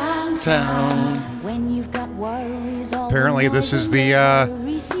downtown. When you've got worries, all Apparently, this is the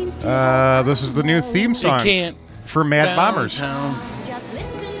new theme song You can't. for Mad Bombers. Downtown. Just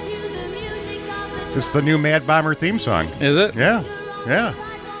listen to the music of the It's the new Mad Bomber theme song. Is it? Yeah, yeah,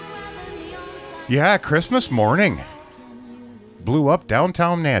 yeah. Christmas morning blew up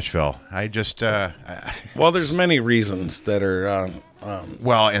downtown Nashville. I just Well, there's many reasons that are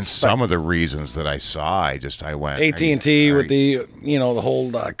well, and some of the reasons that I saw, I went AT&T with the the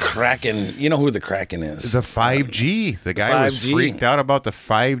whole Kraken. You know who the Kraken is? the 5G. The guy was 5G. freaked out about the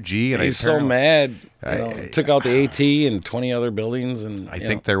 5G, and He's so mad. Took out the AT and 20 other buildings, and I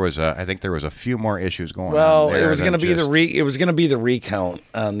think there was a few more issues going on. well, there it was than going to be just- it was going to be the recount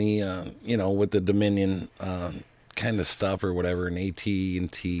on the with the Dominion kind of stuff or whatever, and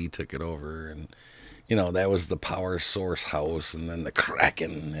AT&T took it over, and that was the power source house, and then the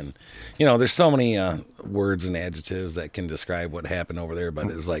Kraken, and there's so many words and adjectives that can describe what happened over there, but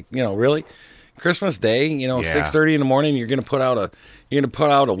it's like really. Christmas Day, you know, Yeah. 6:30 in the morning, you're gonna put out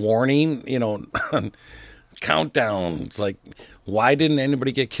a warning, you know, countdown. It's like, why didn't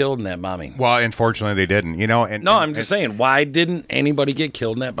anybody get killed in that bombing? Well, unfortunately, they didn't. You know, and No, I'm just saying, why didn't anybody get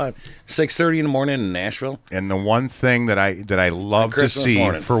killed in that bombing? 6:30 in the morning in Nashville. And the one thing that I love to Christmas see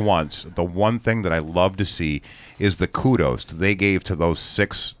morning. for once, the one thing that I love to see is the kudos they gave to those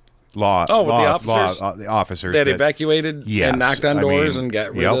 6 the officers that evacuated Yes, and knocked on I doors mean, and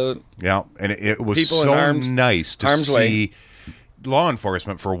got rid yep, of. Yep, and it was people in so nice to harm's see way. law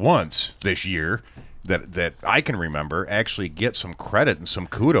enforcement for once this year that I can remember actually get some credit and some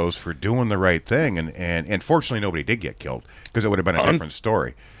kudos for doing the right thing, and fortunately nobody did get killed because it would have been a different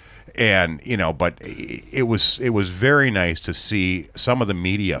story. And you know, but it was very nice to see some of the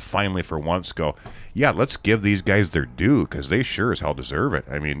media finally for once go, yeah, let's give these guys their due because they sure as hell deserve it.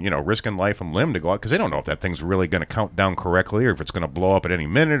 I mean, you know, risking life and limb to go out because they don't know if that thing's really going to count down correctly or if it's going to blow up at any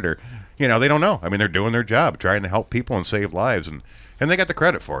minute or, you know, they don't know. I mean, they're doing their job, trying to help people and save lives, and they got the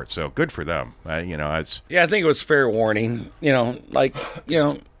credit for it. So good for them. You know, it's Yeah, I think it was fair warning. You know, like, you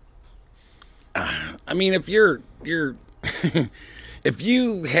know, I mean, if you're if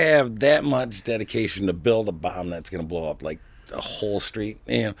you have that much dedication to build a bomb that's going to blow up like a whole street,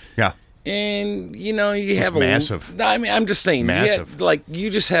 you know, yeah. and you know you have massive. I mean, I'm just saying, Massive. you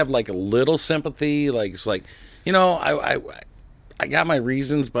just have like a little sympathy. Like it's like, you know, I got my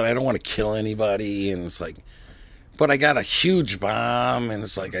reasons, but I don't want to kill anybody, and it's like, but I got a huge bomb, and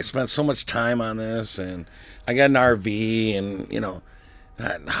it's like I spent so much time on this, and I got an RV, and you know,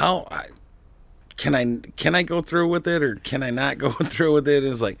 can I go through with it or can I not go through with it?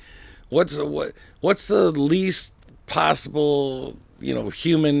 And it's like, what's the least possible, you know,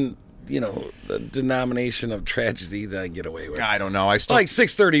 human, you know, the denomination of tragedy that I get away with? I don't know. I still Like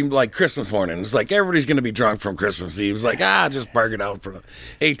 6:30, like Christmas morning. It's like everybody's gonna be drunk from Christmas Eve. It's like, just park it out for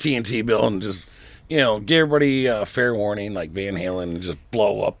the AT&T bill and just, you know, give everybody a fair warning, like Van Halen, and just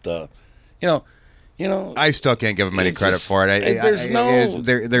blow up the, you know. I still can't give him any It's credit just- for it. there's no-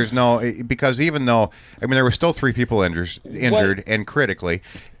 there's no, because even though, I mean, there were still 3 people injured and critically,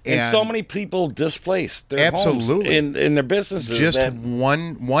 And so many people displaced their Absolutely. homes and their businesses. just that,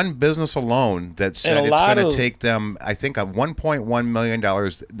 one business alone that said And a it's lot going of- to take them, I think, a $1.1 million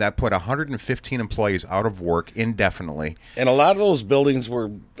that put 115 employees out of work indefinitely. and a lot of those buildings were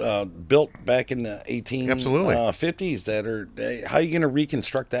built back in the Absolutely. 50s. That are how are you going to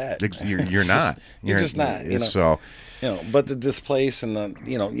reconstruct that? You're It's not. just- you're just not. You know. So, You know, but the displaced and the,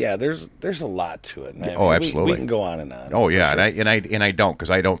 you know, yeah, there's a lot to it. Man. Oh, absolutely. We can go on and on. oh yeah, for sure. and I don't,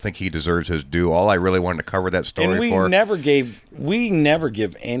 because I don't think he deserves his due. All I really wanted to cover that story And we for. never give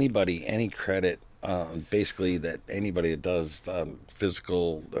anybody any credit. Basically, that anybody that does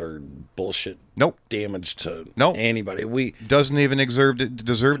physical or bullshit Nope. damage to Nope. anybody, we Doesn't even deserve to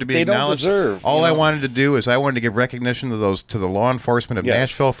be They don't acknowledged. deserve, All you I know. wanted to do is I wanted to give recognition to the law enforcement of Yes.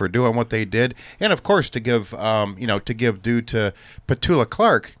 Nashville for doing what they did, and of course to give due to Petula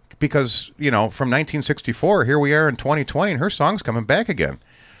Clark, because you know, from 1964 here we are in 2020 and her song's coming back again.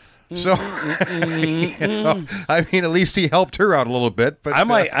 So, you know, I mean, at least he helped her out a little bit. But I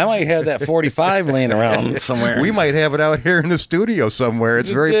might have that 45 laying around somewhere. we might have it out here in the studio somewhere.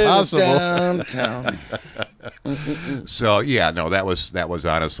 It's very possible. Downtown. So yeah, no, that was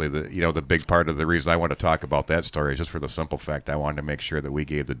honestly the big part of the reason I want to talk about that story is just for the simple fact I wanted to make sure that we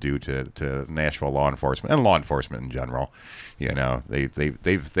gave the due to Nashville law enforcement and law enforcement in general. You know,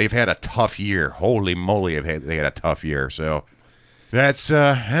 they've had a tough year. Holy moly, they had a tough year. So that's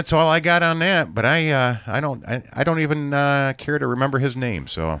all I got on that. But I don't even care to remember his name.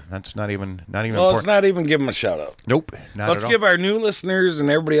 So that's not even Well, let's important. not even give him a shout out. Nope. Not Let's at all. give our new listeners and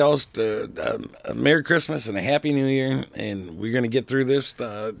everybody else a Merry Christmas and a Happy New Year. And we're going to get through this.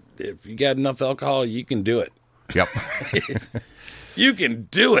 If you got enough alcohol, you can do it. Yep. You can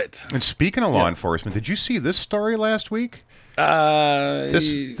do it. And speaking of law enforcement, did you see this story last week?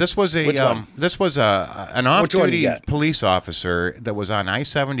 This was which one? an Which one you off-duty got? police officer that was on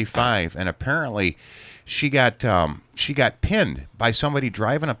I-75, and apparently she got pinned by somebody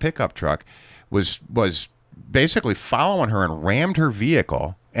driving a pickup truck. Was basically following her and rammed her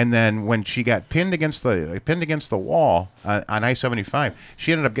vehicle. And then when she got pinned against the wall on I-75,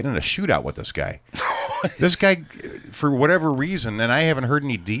 she ended up getting in a shootout with this guy. This guy, for whatever reason, and I haven't heard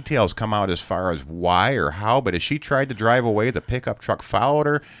any details come out as far as why or how, but as she tried to drive away, the pickup truck followed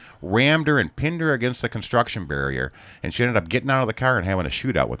her, rammed her, and pinned her against the construction barrier. And she ended up getting out of the car and having a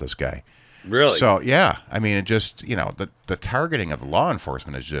shootout with this guy. Really? So, yeah, I mean, it just, you know, the targeting of law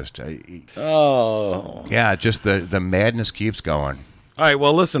enforcement is just, just the madness keeps going. All right,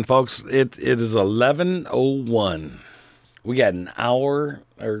 well, listen, folks. It is 11:01. We got an hour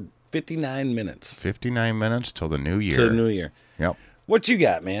or 59 minutes 59 minutes till the new year. to the new year. Yep. What you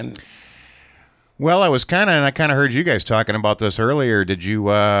got, man? Well, I kind of heard you guys talking about this earlier. Did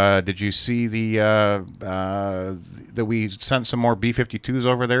you see that we sent some more B-52s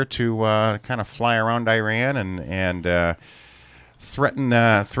over there to kind of fly around Iran and threaten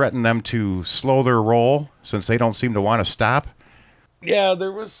them to slow their roll since they don't seem to want to stop? Yeah,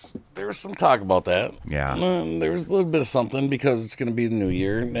 there was some talk about that. Yeah. There was a little bit of something because it's going to be the new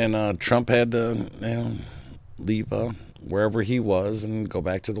year, and Trump had to leave wherever he was and go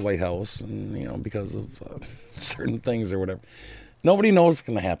back to the White House, and because of certain things or whatever. Nobody knows what's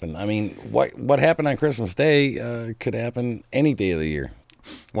going to happen. I mean, what happened on Christmas Day could happen any day of the year.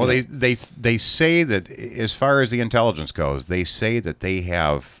 Well, they say that as far as the intelligence goes, they say that they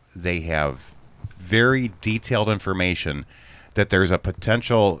have very detailed information that there's a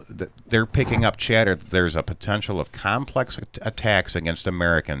potential that they're picking up chatter that there's a potential of complex attacks against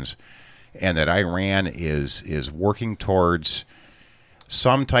Americans, and that Iran is working towards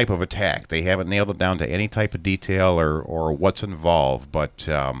some type of attack. They haven't nailed it down to any type of detail or what's involved, but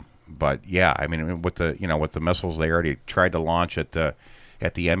yeah, I mean with the missiles they already tried to launch at the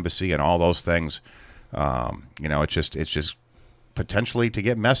embassy and all those things, it's just potentially to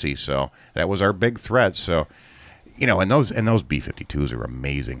get messy. So that was our big threat. So. And those B-52s are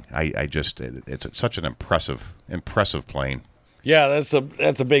amazing. It's such an impressive plane. Yeah, that's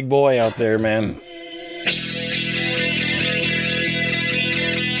a big boy out there, man.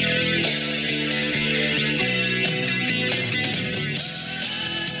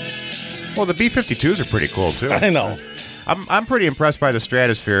 Well, the B-52s are pretty cool too. I know. I'm pretty impressed by the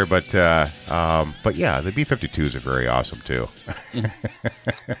Stratosphere, but yeah, the B-52s are very awesome too.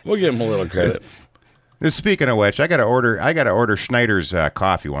 We'll give them a little credit. Speaking of which, I gotta order Schneider's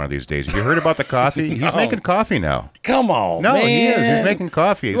coffee one of these days. Have you heard about the coffee? He's making coffee now. Come on, no, man. He is. He's making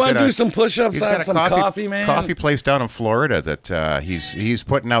coffee. You want to do some push-ups on some coffee, man? Coffee place down in Florida that he's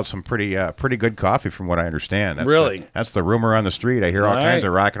putting out some pretty good coffee, from what I understand. That's the rumor on the street. I hear all kinds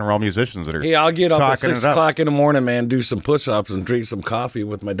of rock and roll musicians that are. Hey, I'll get up at 6 o'clock in the morning, man. Do some push-ups and drink some coffee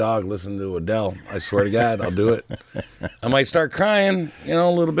with my dog. Listen to Adele. I swear to God, I'll do it. I might start crying,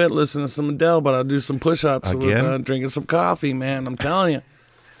 a little bit, listening to some Adele, but I'll do some push-ups again. Drinking some coffee, man. I'm telling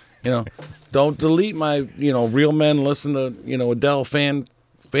you. Don't delete my, Real Men Listen to, Adele fan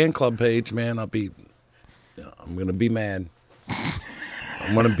club page, man. I'm going to be mad.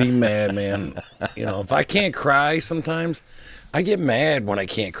 I'm going to be mad, man. If I can't cry sometimes, I get mad when I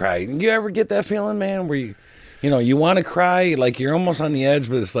can't cry. You ever get that feeling, man, where you want to cry, like you're almost on the edge,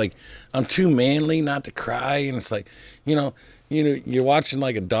 but it's like, I'm too manly not to cry. And it's like, you're watching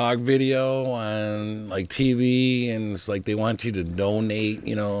like a dog video on like TV, and it's like they want you to donate,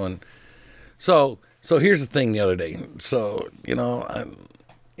 and so here's the thing. The other day, so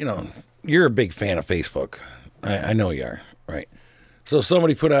you're a big fan of Facebook. I know you are, right? So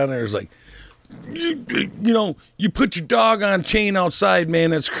somebody put on there is like, you put your dog on chain outside,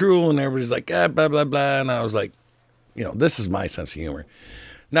 man. That's cruel, and everybody's like, blah blah blah. And I was like, this is my sense of humor.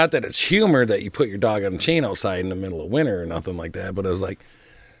 Not that it's humor that you put your dog on a chain outside in the middle of winter or nothing like that, but I was like,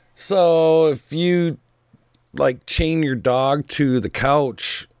 so if you like chain your dog to the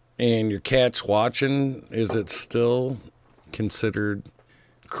couch and your cat's watching, is it still considered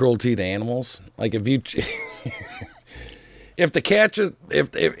cruelty to animals? Like if you if the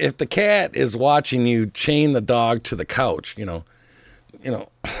cat is watching you chain the dog to the couch,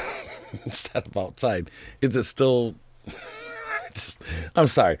 instead of outside, is it still? I'm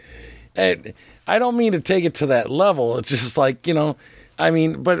sorry. I don't mean to take it to that level. It's just like,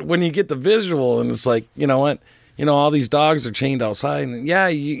 but when you get the visual and it's like, all these dogs are chained outside, and yeah,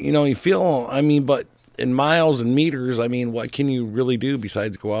 you feel, but in miles and meters, what can you really do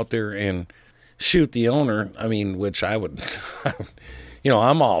besides go out there and shoot the owner? Which I would,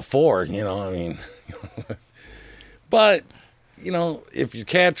 I'm all for, but, if your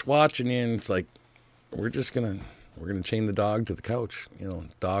cat's watching you and it's like, we're going to chain the dog to the couch.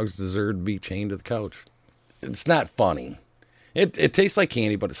 Dogs deserve to be chained to the couch. It's not funny. It tastes like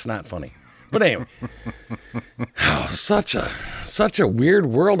candy, but it's not funny. But anyway, such a weird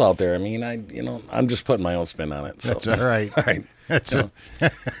world out there. I'm just putting my own spin on it. So. That's all right. All right.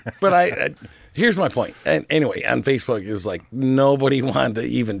 But here's my point. And anyway, on Facebook, it was like nobody wanted to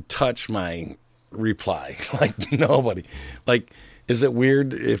even touch my reply. Like nobody. Like, is it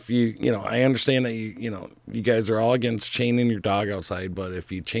weird if I understand that you guys are all against chaining your dog outside, but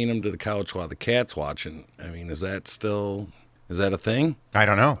if you chain them to the couch while the cat's watching, is that a thing? I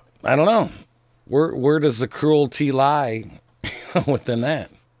don't know. Where does the cruelty lie within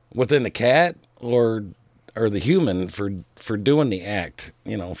that? Within the cat? Or, or the human for doing the act,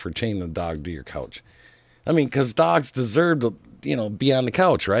 for chaining the dog to your couch. I mean, because dogs deserve to, be on the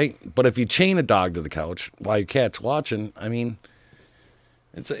couch, right? But if you chain a dog to the couch while your cat's watching, I mean,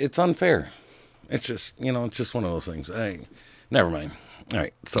 it's unfair. It's just, it's just one of those things. Never mind. All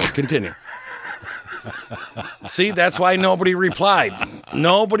right, so continue. See, that's why nobody replied.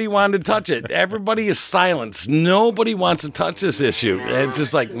 Nobody wanted to touch it. Everybody is silenced. Nobody wants to touch this issue. It's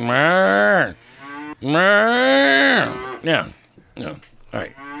just like, meh, meh. Yeah. All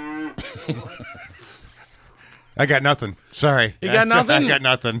right. I got nothing. Sorry. You got nothing? I got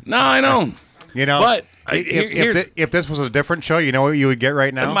nothing. No, I know. But here's if this was a different show, you know what you would get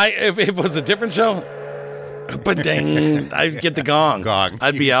right now? if it was a different show, but dang, I'd get the gong.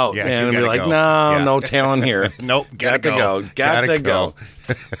 I'd be out, Yeah, man. you I'd be gotta like, go. no talent here. Nope, got to go. Got to go.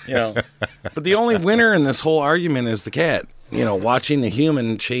 But the only winner in this whole argument is the cat. Watching the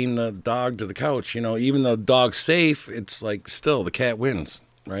human chain the dog to the couch. Even though the dog's safe, it's like still the cat wins,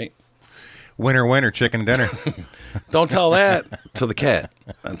 right? Winner, winner, chicken dinner. Don't tell that to the cat.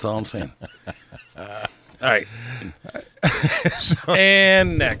 That's all I'm saying. All right.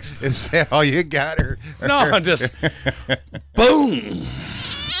 And next. Is that all you got? No, just boom.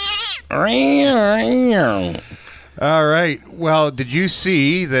 All right. Well, did you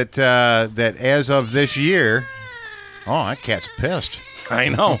see that that as of this year? Oh, that cat's pissed. I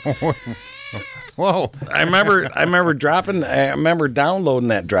know. Whoa! I remember downloading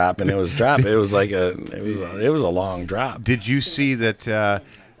that drop, and it was drop. It was like it was a long drop. Did you see that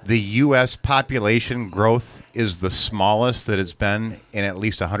the U.S. population growth is the smallest that it's been in at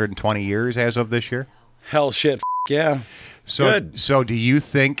least 120 years as of this year? Hell, shit, yeah. So, Good. So, do you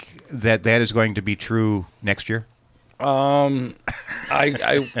think that is going to be true next year? I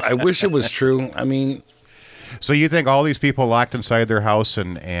wish it was true. I mean. So you think all these people locked inside their house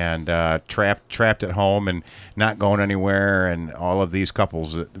and trapped at home and not going anywhere, and all of these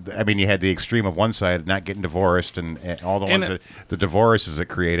couples? I mean, you had the extreme of one side, not getting divorced, and all the ones the divorces it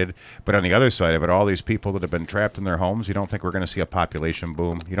created. But on the other side of it, all these people that have been trapped in their homes. You don't think we're going to see a population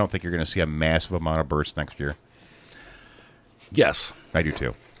boom? You don't think you're going to see a massive amount of births next year? Yes, I do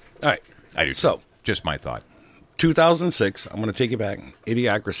too. All right, I do. So, just my thought. 2006. I'm going to take you back.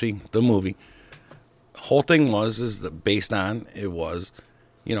 Idiocracy, the movie. Whole thing was based on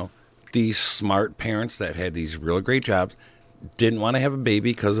these smart parents that had these really great jobs, didn't want to have a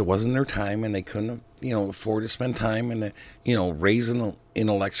baby because it wasn't their time, and they couldn't afford to spend time and raise an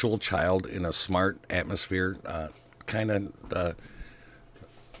intellectual child in a smart atmosphere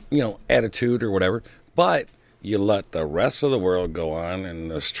attitude or whatever. But you let the rest of the world go on, and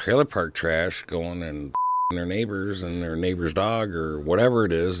this trailer park trash going and their neighbors and their neighbor's dog or whatever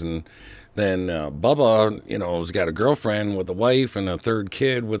it is, and then Bubba, has got a girlfriend with a wife and a third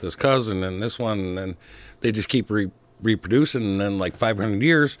kid with his cousin and this one, and then they just keep reproducing, and then like 500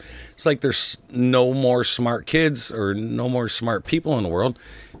 years, it's like there's no more smart kids or no more smart people in the world,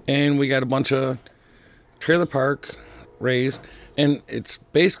 and we got a bunch of trailer park raised, and it's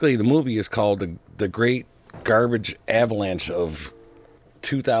basically, the movie is called the Great Garbage Avalanche of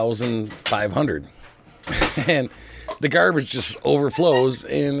 2,500, and the garbage just overflows,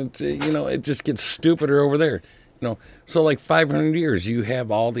 and it just gets stupider over there. So like 500 years, you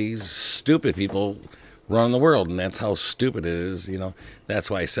have all these stupid people running the world, and that's how stupid it is. That's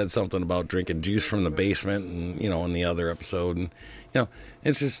why I said something about drinking juice from the basement, and in the other episode, and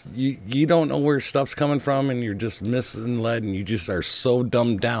it's just you don't know where stuff's coming from, and you're just misled, and you just are so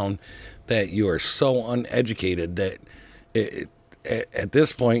dumbed down that you are so uneducated that at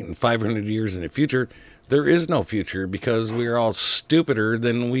this point in 500 years in the future, there is no future, because we are all stupider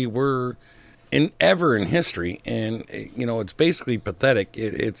than we were ever in history. And, it's basically pathetic.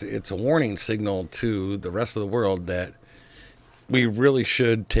 It's a warning signal to the rest of the world that we really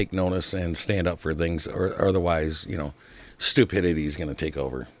should take notice and stand up for things, or otherwise, stupidity is going to take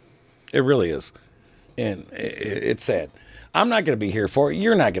over. It really is. And it's sad. I'm not going to be here for it.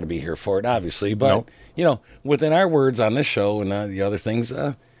 You're not going to be here for it, obviously. But, Nope. Within our words on this show and the other things,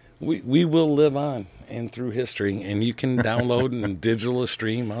 we will live on and through history, and you can download and digital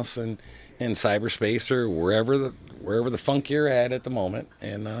stream us in cyberspace or wherever the funk you're at the moment,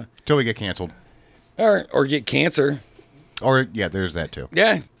 and Till we get canceled, or get cancer, or there's that too.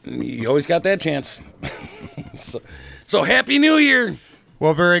 Yeah, you always got that chance. So happy New Year.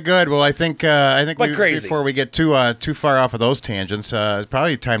 Well, very good. Well, I think crazy. Before we get too far off of those tangents, it's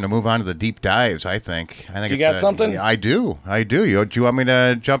probably time to move on to the deep dives. I think you got something? I do. Do you want me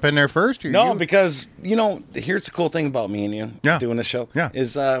to jump in there first? No, because here's the cool thing about me and you doing the show. Yeah.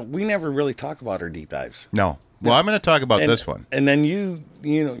 Is we never really talk about our deep dives. No. Well, I'm going to talk about this one. And then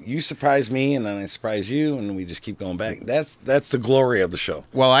you surprise me, and then I surprise you, and we just keep going back. That's the glory of the show.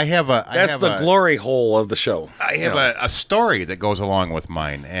 Well, That's the glory hole of the show. I have a story that goes along with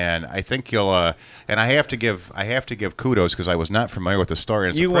mine, and I think you'll. And I have to give kudos because I was not familiar with the story.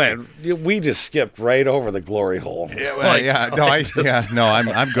 And we just skipped right over the glory hole. Yeah,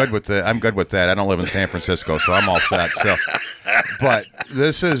 I'm good with I'm good with that. I don't live in San Francisco, so I'm all set. So, but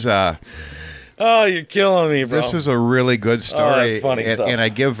this is. Oh, you're killing me, bro. This is a really good story. That's funny stuff. And I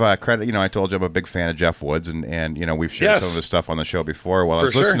give credit. I told you I'm a big fan of Jeff Woods, and we've shared some of his stuff on the show before. Well, I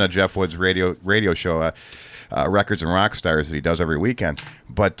was listening to Jeff Woods' radio show, Records and Rock Stars, that he does every weekend.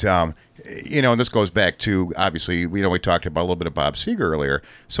 But and this goes back to, obviously, we talked about a little bit of Bob Seger earlier.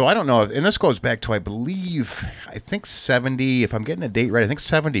 So I don't know, and this goes back to, I think 70, if I'm getting the date right, I think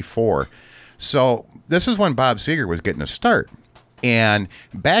 74. So this is when Bob Seger was getting a start. And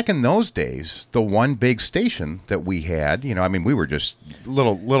back in those days, the one big station that we had, we were just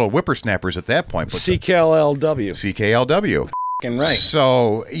little whippersnappers at that point. But CKLW. CKLW. Right.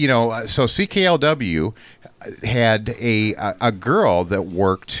 So, so CKLW had a girl that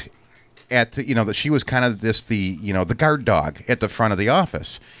worked at that she was kind of the guard dog at the front of the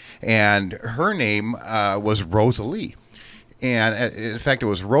office. And her name was Rosalie. And in fact, it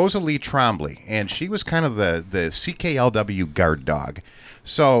was Rosalie Trombley, and she was kind of the CKLW guard dog.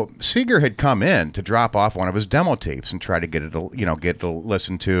 So Seger had come in to drop off one of his demo tapes and try to get it to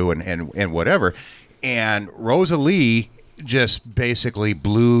listen to and whatever. And Rosalie just basically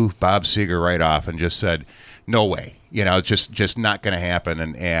blew Bob Seger right off and just said, "No way, it's just not going to happen,"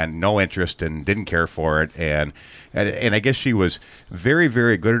 and no interest, and didn't care for it. And I guess she was very,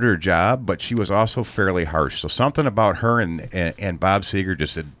 very good at her job, but she was also fairly harsh. So something about her and Bob Seger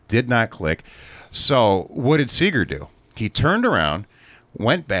just did not click. So what did Seger do? He turned around,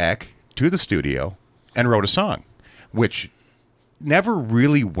 went back to the studio, and wrote a song, which never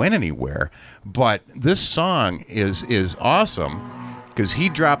really went anywhere. But this song is awesome because he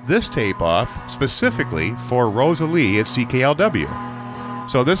dropped this tape off specifically for Rosalie at CKLW.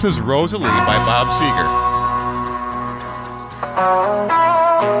 So this is Rosalie by Bob Seger.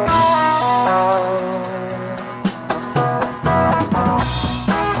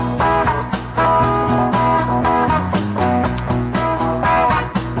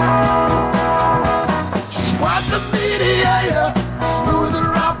 She's quite the mediator,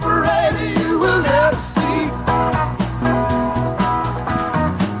 smoother operator you will never see.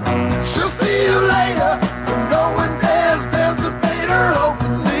 She'll see you later, but no one dares debate her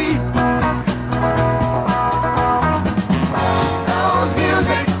openly. Knows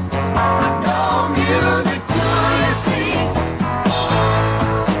music, no music, do you see?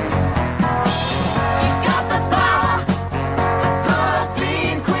 She's got the power, the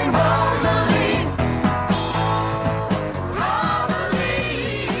teen queen Rosalie.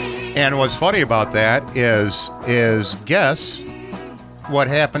 And what's funny about that is guess what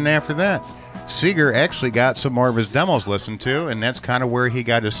happened after that? Seger actually got some more of his demos listened to, and that's kind of where he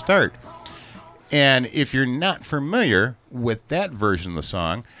got his start. And if you're not familiar with that version of the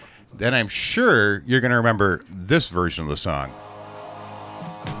song, then I'm sure you're going to remember this version of the song.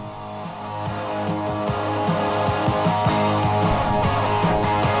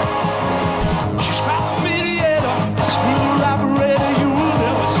 She's quite the mediator, smooth operator you will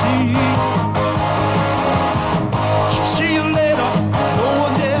never see. She'll see you later, no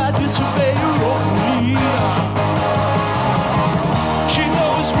one dare disobey her openly. She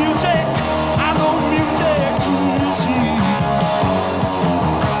knows music, I know music, do you see?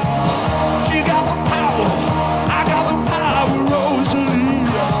 She got the power, I got the power, Rosalie.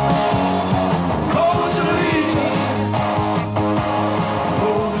 Rosalie.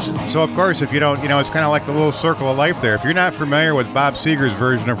 So, of course, if you don't, it's kind of like the little circle of life there. If you're not familiar with Bob Seger's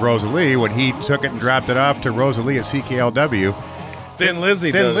version of Rosalie, when he took it and dropped it off to Rosalie at CKLW, Thin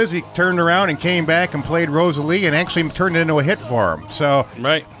Lizzy turned around and came back and played Rosalie and actually turned it into a hit for him. So,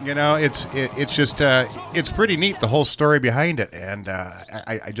 right, it's just it's pretty neat, the whole story behind it, and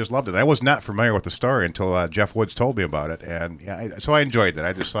I just loved it. I was not familiar with the story until Jeff Woods told me about it, and so I enjoyed that.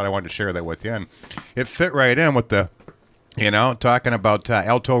 I just thought I wanted to share that with you, and it fit right in with the. Talking about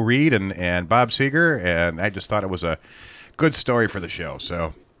Alto Reed and Bob Seger, and I just thought it was a good story for the show.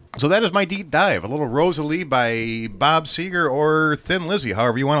 So that is my deep dive. A little Rosalie by Bob Seger or Thin Lizzy,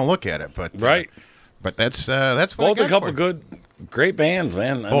 however you want to look at it. But right. But that's what both I got a couple for good, great bands,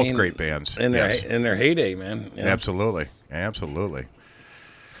 man. Both great bands in their heyday, man. Absolutely.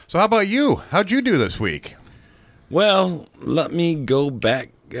 So how about you? How'd you do this week? Well, let me go back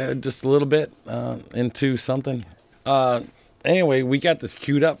just a little bit into something. anyway, we got this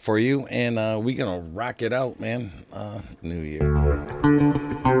queued up for you, and we're going to rock it out, man. New Year.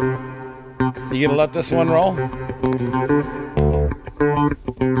 You going to let this one roll?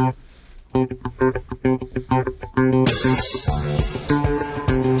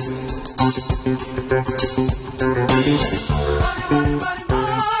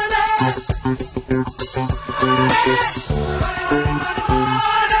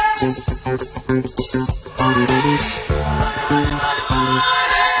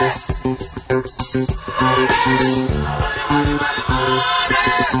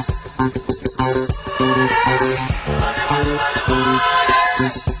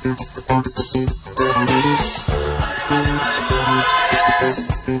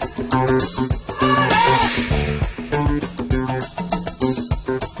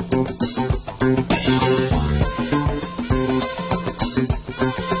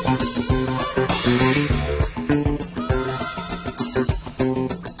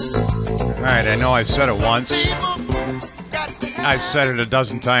 I know I've said it once. I've said it a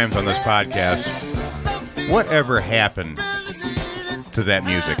dozen times on this podcast. Whatever happened to that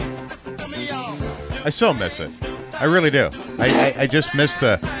music? I still miss it. I really do. I just miss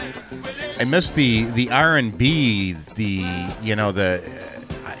the R&B,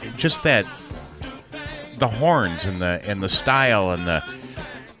 just that, the horns and the style and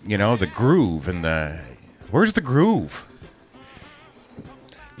the groove and where's the groove?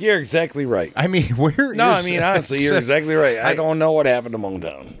 You're exactly right. I mean, honestly, you're exactly right. I don't know what happened to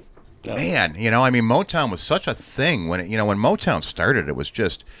Motown. No. Man, Motown was such a thing when Motown started. It was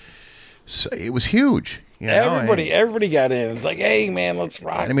huge. Everybody got in. It's like, hey, man, let's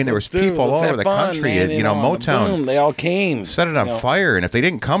rock. There was people all over the country. Man, Motown. Boom, they all came. Set it on fire, and if they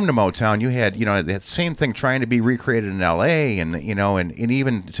didn't come to Motown, you had that same thing trying to be recreated in L.A. and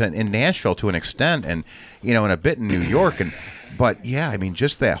even in Nashville to an extent, and and a bit in New York and. But yeah,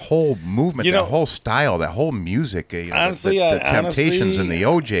 just that whole movement, that whole style, that whole music. Honestly, the Temptations and the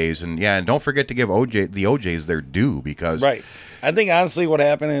OJs, and don't forget to give the OJs their due because right. I think honestly, what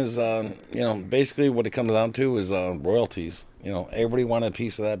happened is, basically what it comes down to is royalties. Everybody wanted a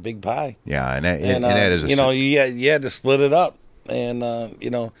piece of that big pie. Yeah, and that is you had to split it up, and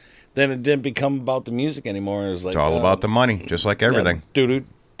then it didn't become about the music anymore. It was like it's all about the money, just like everything. Did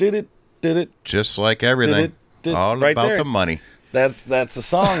it. Just like everything. All right about there. the money. That's a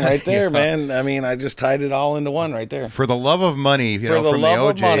song right there, man. I just tied it all into one right there. For the love of money, from the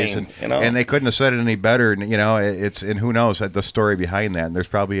OJs, and they couldn't have said it any better. And and who knows the story behind that? And there's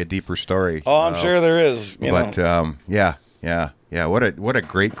probably a deeper story. Oh, I'm sure there is. Yeah. What a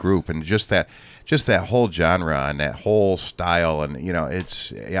great group, and just that whole genre and that whole style, and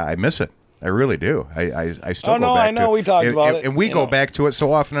I miss it. I really do. I still go back to it. We talked about it, and we go back to it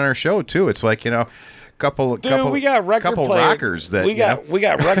so often on our show too. It's like couple we got rockers that we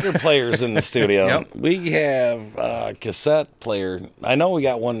got record players in the studio. Yep. We have a cassette player. I know we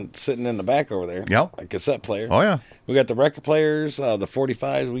got one sitting in the back over there. Yep. A cassette player. Oh yeah. We got the record players, the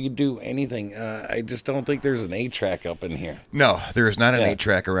 45s. We could do anything. I just don't think there's an 8-track up in here. No, there is not an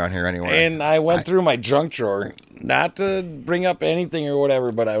 8-track around here anywhere. And I went through my junk drawer, not to bring up anything or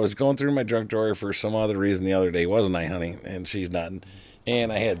whatever, but I was going through my junk drawer for some other reason the other day, wasn't I, honey? And she's nodding.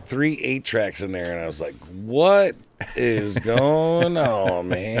 And I had 3 8-tracks in there, and I was like, what is going on,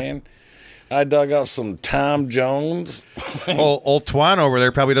 man? I dug up some Tom Jones. Old Twan over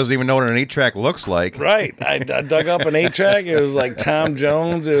there probably doesn't even know what an 8-track looks like. Right. I dug up an 8-track. It was like Tom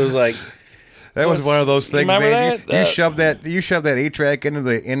Jones. It was like... That was one of those things, man. That? You shoved that 8-track into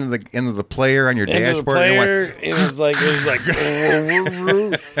the player on your dashboard. It was like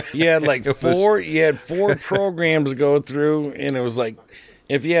you had 4 programs to go through, and it was like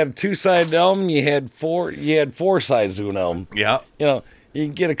if you had a 2-sided album, you had 4 sides to an album. Yeah. You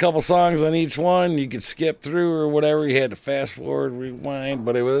could get a couple songs on each one. You could skip through or whatever. You had to fast forward, rewind,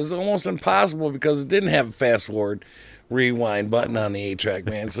 but it was almost impossible because it didn't have a fast forward, rewind button on the 8-track,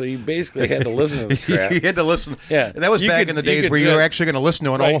 man. So you basically had to listen to the crap. You had to listen. Yeah. And that was back in the days where you were actually going to listen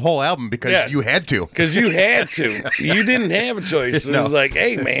to an whole album because you had to. Because you had to. You didn't have a choice. It was like,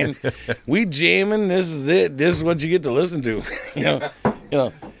 hey, man, we jamming. This is it. This is what you get to listen to.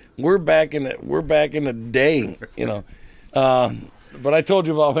 We're back in the day. But I told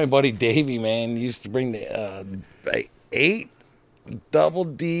you about my buddy Davey, man. He used to bring the 8 double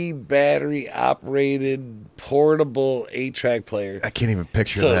D battery operated portable 8-track player. I can't even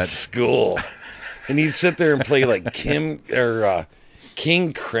picture to that. School. And he'd sit there and play like King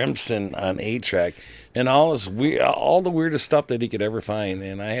Crimson on 8-track and all the weirdest stuff that he could ever find.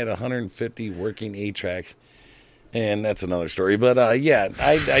 And I had 150 working 8-tracks. And that's another story. But yeah,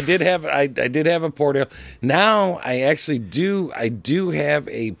 I did have a Portal. Now I actually do have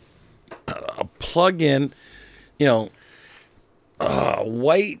a plug-in,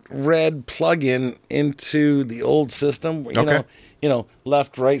 white red plug-in into the old system.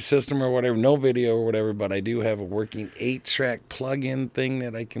 Left right system or whatever, no video or whatever. But I do have a working 8-track plug-in thing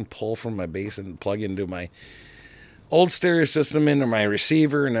that I can pull from my bass and plug into my old stereo system into my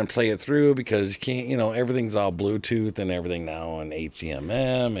receiver and then play it through, because you can't, everything's all Bluetooth and everything now, and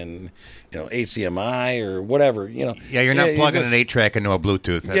HDMI and HDMI or whatever, Yeah, you're not plugging an 8-track into a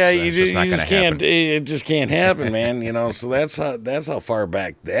Bluetooth. You just can't. It just can't happen, man. So that's how far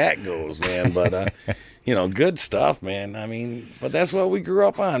back that goes, man. But good stuff, man. I mean, but that's what we grew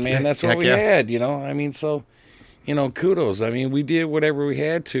up on, man. That's what we had, So, kudos. I mean, we did whatever we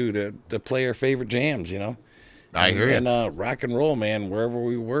had to play our favorite jams, I hear you. And rock and roll, man, wherever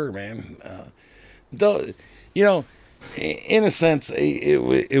we were, man. Though, in a sense,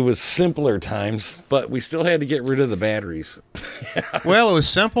 it was simpler times, but we still had to get rid of the batteries. Well, it was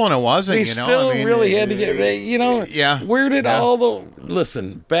simple and it wasn't. We still really had to get rid. Yeah. Where did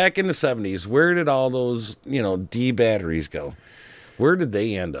listen, back in the 70s? Where did all those D batteries go? Where did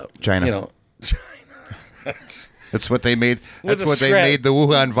they end up? China. China. That's what they made. With That's what they made the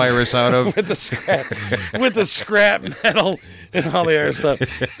Wuhan virus out of. with the scrap metal and all the other stuff.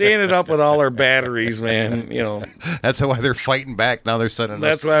 They ended up with all our batteries, man. That's why they're fighting back now. They're sending us.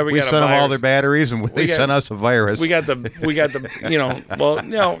 That's why we got sent a them all virus. their batteries, and they sent us a virus. We got the. Well,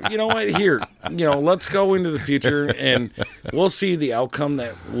 you know what? Here, let's go into the future, and we'll see the outcome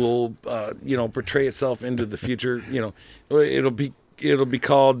that will, portray itself into the future. It'll be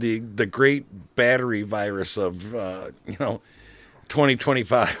called the Great Battery Virus of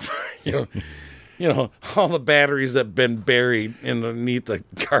 2025. All the batteries that have been buried underneath the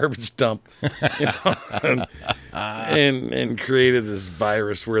garbage dump, and created this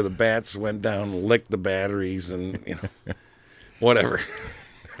virus where the bats went down and licked the batteries and whatever.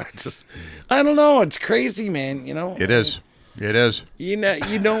 I don't know. It's crazy, man. It is. It is. You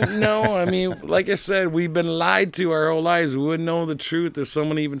don't know. I mean, like I said, we've been lied to our whole lives. We wouldn't know the truth if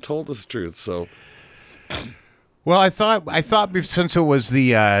someone even told us the truth. So, well, I thought since it was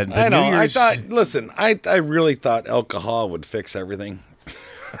the I know. New Year's... I really thought alcohol would fix everything.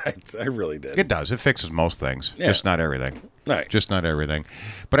 I really did. It does. It fixes most things, Yeah. just not everything. Right. Just not everything.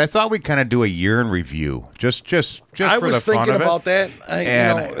 But I thought we'd kind of do a year in review, just I for the fun was thinking of it. about that.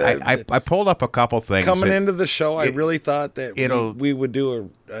 I pulled up a couple things. Coming into the show, I really thought that it'll- we would do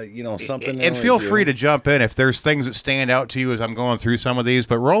something. And feel free to jump in if there's things that stand out to you as I'm going through some of these.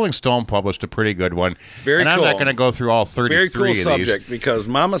 But Rolling Stone published a pretty good one. Very and cool. I'm not going to go through all 33 Very cool of subject, these. because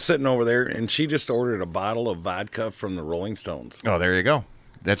Mama's sitting over there and she just ordered a bottle of vodka from the Rolling Stones. Oh, there you go.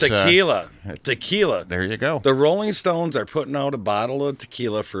 That's Tequila. There you go. The Rolling Stones are putting out a bottle of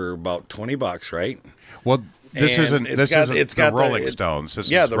tequila for about $20, right? Well, this And isn't. it's This got- isn't it's the got the- Rolling it's- Stones.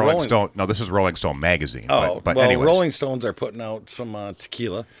 This yeah, is the Rolling Rolling- Stone. No, this is Rolling Stone magazine. Oh, but well, anyways. Rolling Stones are putting out some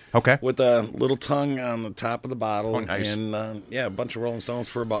tequila. Okay. With a little tongue on the top of the bottle. Oh, nice. And a bunch of Rolling Stones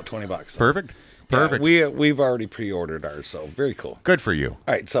for about $20. So, Perfect. yeah, Perfect. we've already pre-ordered ours, so very cool. Good for you.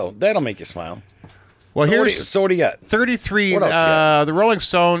 All right, so that'll make you smile. Well, So here's what do you got? 33. What else you got? The Rolling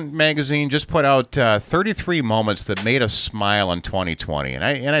Stone magazine just put out 33 moments that made us smile in 2020, and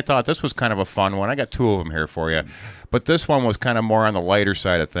I thought this was kind of a fun one. I got 2 of them here for you, but this one was kind of more on the lighter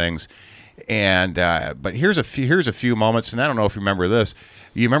side of things. And but here's a few moments, and I don't know if you remember this.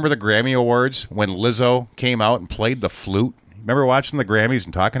 You remember the Grammy Awards when Lizzo came out and played the flute? Remember watching the Grammys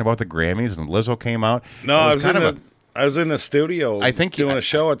and talking about the Grammys, and Lizzo came out? No, It I was kind in of the I was in the studio. I think doing a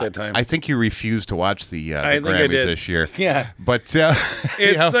show at that time. I think you refused to watch the I think I Grammys did. this year. Yeah. But It's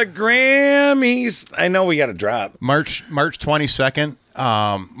the the Grammys. I know we got to drop. March 22nd.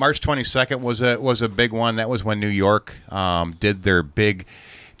 March 22nd was a big one. That was when New York did their big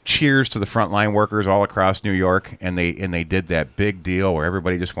cheers to the frontline workers all across New York, and they did that big deal where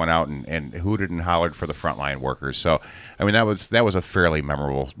everybody just went out and hooted and hollered for the frontline workers. So, I mean, that was a fairly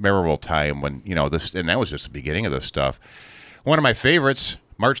memorable time when this, and that was just the beginning of this stuff. One of my favorites,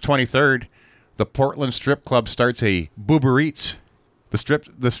 March 23rd, the Portland Strip Club starts a Boober Eats. The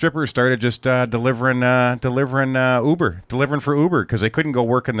strippers started just delivering for Uber because they couldn't go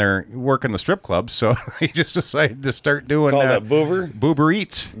work in the strip clubs, so they just decided to start doing Call that Boober? Boober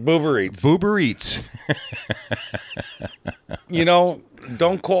Eats. Boober Eats. Boober Eats.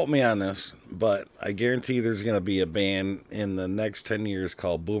 Don't quote me on this, but I guarantee there's going to be a band in the next 10 years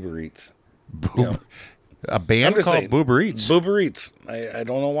called Boober Eats. A band I'm just called saying, Boober Eats. Boober Eats. I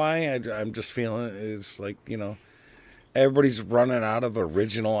don't know why. I'm just feeling it. It's like, everybody's running out of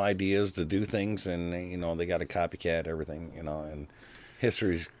original ideas to do things, and they got to copycat everything, and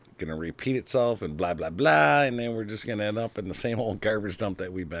history's gonna repeat itself and blah blah blah, and then we're just gonna end up in the same old garbage dump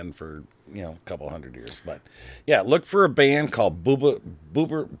that we've been for a couple hundred years. But yeah, look for a band called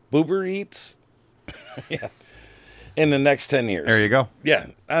Boober Eats. Yeah. In the next 10 years. There you go. Yeah,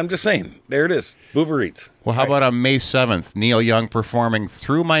 I'm just saying. There it is. Boober Eats. Well, how about on May 7th, Neil Young performing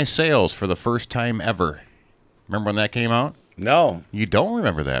Through My Sails for the first time ever? Remember when that came out? No. You don't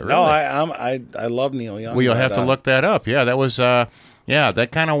remember that, really? No, I love Neil Young. Well, you'll have to look that up. Yeah, that was, that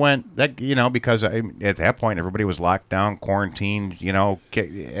kind of went, because at that point, everybody was locked down, quarantined, and,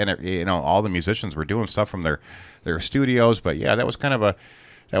 all the musicians were doing stuff from their studios. But, yeah, that was kind of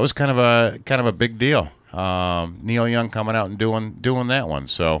a big deal. Neil Young coming out and doing that one.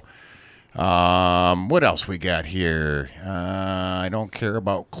 So, what else we got here? I don't care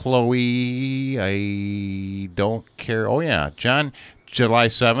about Chloe. I don't care. Oh yeah, July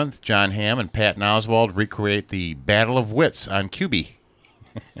 7th, John Hamm and Patton Oswalt recreate the Battle of Wits on QB.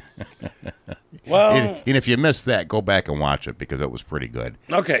 Well, and if you missed that, go back and watch it because it was pretty good.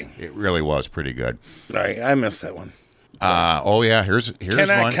 Okay, it really was pretty good. All right, I missed that one. Oh yeah, here's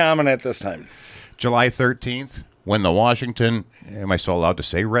Cannot one. comment at this time. July 13th, when the Washington, am I still allowed to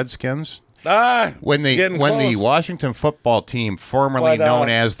say Redskins? When the Washington football team, formerly known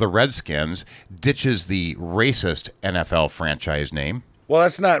as the Redskins, ditches the racist NFL franchise name. Well,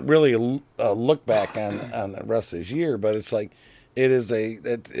 that's not really a look back on the rest of this year, but it's like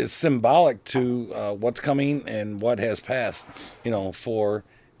it's symbolic to what's coming and what has passed, for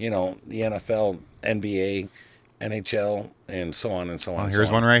the NFL, NBA, NHL, and so on and so on.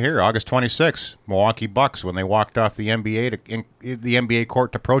 Here's one right here, August 26th, Milwaukee Bucks when they walked off the NBA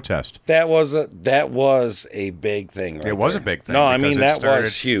court to protest. That was a big thing. Right it was there. a big thing. No, I mean that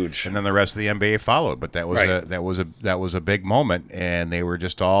was huge, and then the rest of the NBA followed. But that was a big moment, and they were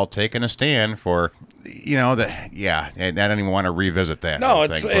just all taking a stand for. And I don't even want to revisit that. No,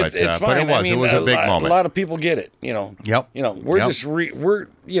 it's fine. But it was a big moment. A lot of people get it. Yep. We're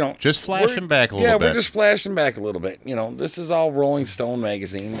just flashing back a little bit. Yeah, we're just flashing back a little bit. This is all Rolling Stone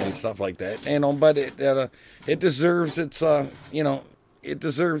magazine and stuff like that. But it deserves its it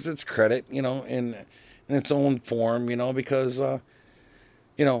deserves its credit. In its own form. Because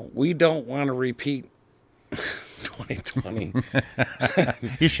we don't want to repeat 2020.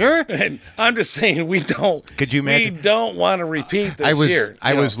 You sure? And I'm just saying we don't. Could you imagine? We don't want to repeat this year.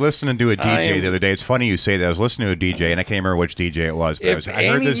 I was listening to a DJ the other day. It's funny you say that. I was listening to a DJ, and I can't remember which DJ it was. But I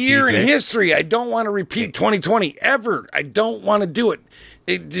heard this year DJ. in history, I don't want to repeat 2020 ever. I don't want to do it.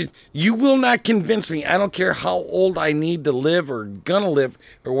 You will not convince me. I don't care how old I need to live or gonna live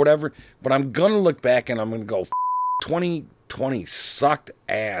or whatever. But I'm gonna look back and I'm gonna go, 2020 sucked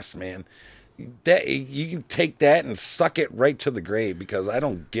ass, man. That you can take that and suck it right to the grave because I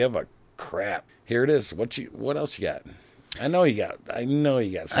don't give a crap. Here it is. What else you got? I know you got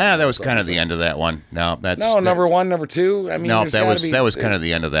something. That was kind of the end of that one. Number one, number two. I mean, that was kind of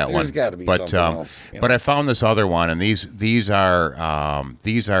the end of that one. There's got to be something else. But I found this other one, and these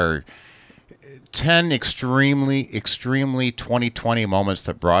are 10 extremely 2020 moments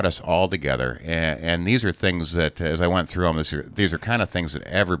that brought us all together, and these are things that, as I went through them, these are kind of things that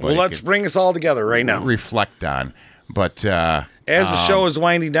everybody. Well, let's bring us all together right now. Reflect on, but as the show is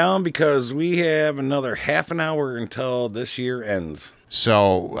winding down, because we have another half an hour until this year ends.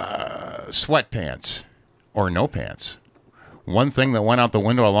 So, sweatpants or no pants. One thing that went out the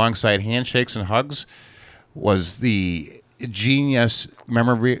window alongside handshakes and hugs was the genius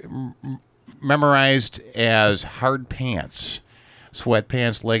memorized as hard pants,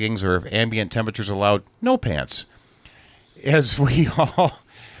 sweatpants, leggings, or if ambient temperatures allowed, no pants. As we all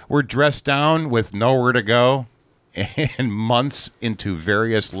were dressed down with nowhere to go and months into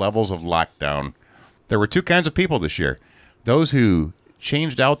various levels of lockdown, there were two kinds of people this year. Those who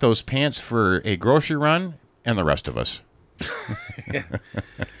changed out those pants for a grocery run and the rest of us.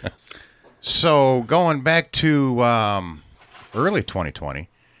 So going back to early 2020,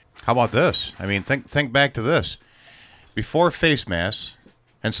 how about this? I mean, think back to this. Before face masks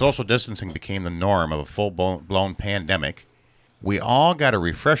and social distancing became the norm of a full-blown pandemic, we all got a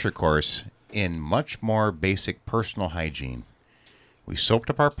refresher course in much more basic personal hygiene. We soaped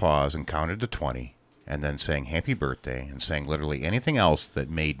up our paws and counted to 20, and then sang happy birthday and sang literally anything else that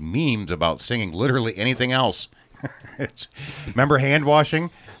made memes about singing literally anything else. Remember hand washing?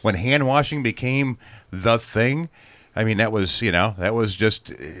 When hand washing became the thing? I mean, that was just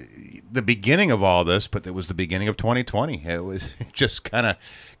the beginning of all this, but it was the beginning of 2020. It just kind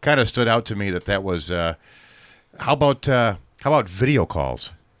of stood out to me that was. How about video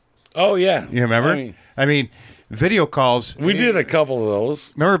calls? Oh yeah, you remember? I mean Video calls. We did a couple of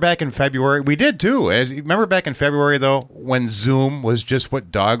those. Remember back in February? We did too. Remember back in February though, when Zoom was just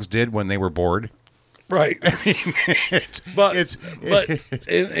what dogs did when they were bored. Right. But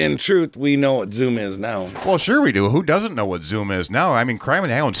in truth, we know what Zoom is now. Well, sure we do. Who doesn't know what Zoom is now? I mean, crime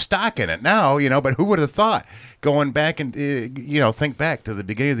and owns stock in it now, but who would have thought? Going back and, think back to the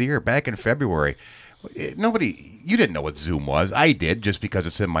beginning of the year, back in February. You didn't know what Zoom was. I did, just because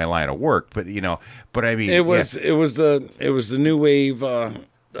it's in my line of work. But, I mean. It was the new wave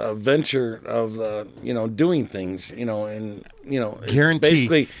venture of doing things, and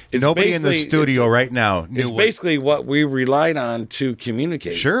guarantee it's nobody in the studio right now knew it's basically what we relied on to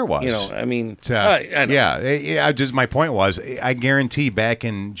communicate. Sure it was. I mean, I know. Yeah. Just my point was, I guarantee back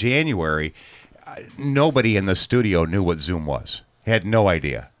in January, nobody in the studio knew what Zoom was. Had no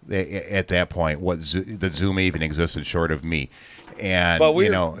idea at that point that Zoom even existed, short of me. And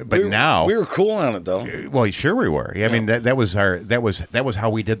now we were cool on it though. Well, sure we were. I mean that was how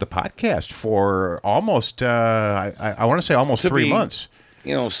we did the podcast for almost I want to say almost 3 months.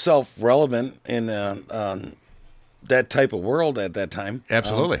 Self-relevant in that type of world at that time.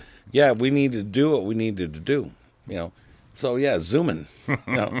 Absolutely. We needed to do what we needed to do. So zooming.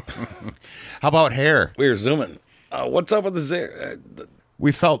 How about hair? We were zooming. What's up with the hair?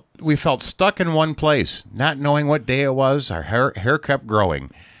 We felt stuck in one place, not knowing what day it was. Our hair kept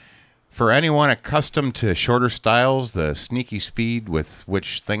growing. For anyone accustomed to shorter styles, the sneaky speed with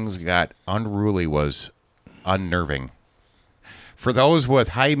which things got unruly was unnerving. For those with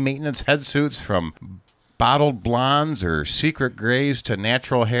high-maintenance head suits, from bottled blondes or secret grays to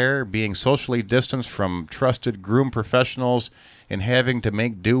natural hair, being socially distanced from trusted groom professionals and having to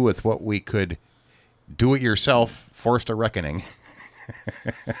make do with what we could do it yourself forced a reckoning.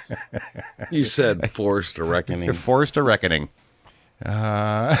 You said forced a reckoning. Forced a reckoning.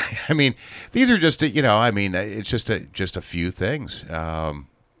 I mean, these are just, it's just a few things. I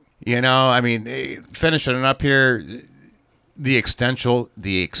mean, finishing it up here, the existential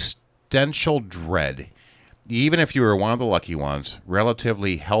dread. Even if you were one of the lucky ones,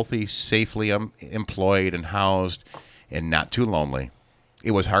 relatively healthy, safely employed and housed, and not too lonely,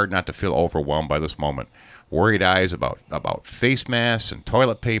 it was hard not to feel overwhelmed by this moment. Worried eyes about face masks and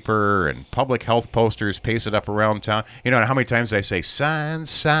toilet paper and public health posters pasted up around town. And how many times I say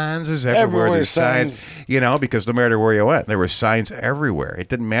signs is everywhere. There's signs. Because no matter where you went, there were signs everywhere. It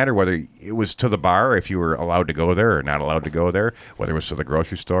didn't matter whether it was to the bar, if you were allowed to go there or not allowed to go there, whether it was to the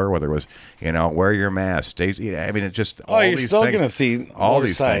grocery store, whether it was, wear your mask. I mean, it's just all you're these still things. Going to see all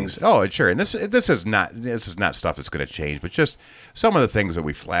these signs. Things. Oh, sure. And this is not stuff that's going to change, but just some of the things that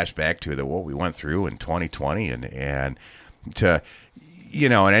we flash back to, what we went through in 2020 and to,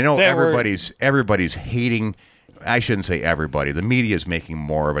 and I know everybody's hating. I shouldn't say everybody. The media is making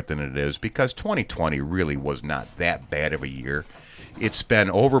more of it than it is, because 2020 really was not that bad of a year. It's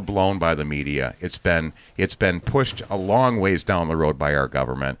been overblown by the media. It's been pushed a long ways down the road by our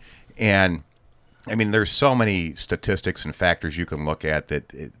government. And I mean, there's so many statistics and factors you can look at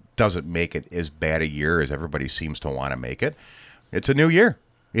that it doesn't make it as bad a year as everybody seems to want to make it. It's a new year.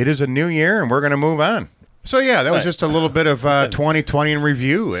 It is a new year, and we're going to move on. So that was just a little bit of 2020 in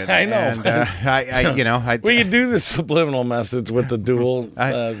review. And, I know. And, we could do this subliminal message with the dual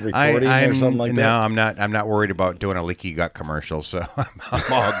recording or something like that. No, I'm not worried about doing a leaky gut commercial, so I'm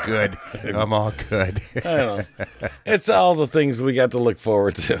all good. I'm all good. I know. It's all the things we got to look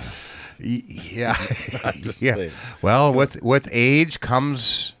forward to. Yeah. Yeah. Well, with age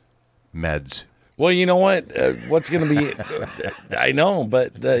comes meds. Well, you know what? What's going to be? I know,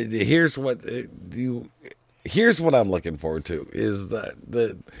 but here's what I'm looking forward to is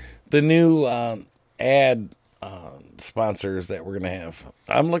the new ad sponsors that we're going to have.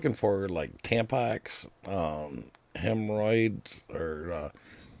 I'm looking for like Tampax, hemorrhoids, or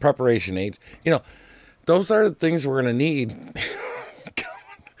preparation aids. Those are the things we're going to need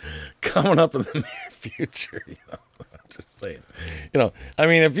coming up in the near future. Just saying. I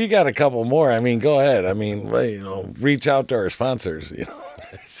mean, if you got a couple more, I mean, go ahead. I mean, reach out to our sponsors.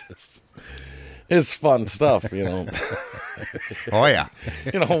 It's fun stuff. Oh yeah.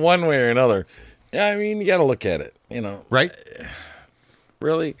 One way or another. Yeah, I mean, you got to look at it. Right?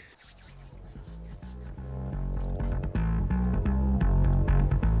 Really.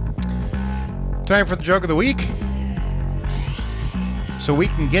 Time for the joke of the week. So we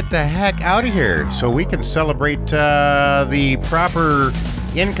can get the heck out of here. So we can celebrate the proper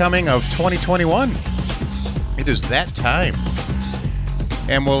incoming of 2021. It is that time.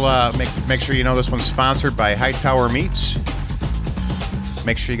 And we'll make sure this one's sponsored by Hightower Meats.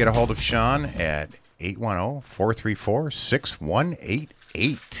 Make sure you get a hold of Sean at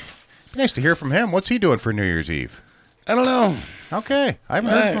 810-434-6188. Nice to hear from him. What's he doing for New Year's Eve? I don't know. Okay, I haven't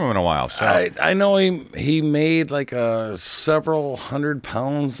heard from him in a while. So I know he made like several 100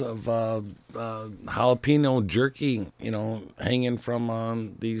 pounds of jalapeno jerky, hanging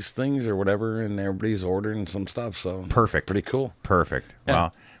from these things or whatever, and everybody's ordering some stuff. So perfect, pretty cool. Perfect. Yeah.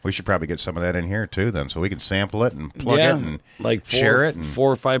 Well, we should probably get some of that in here too, then, so we can sample it and plug it and like share it. And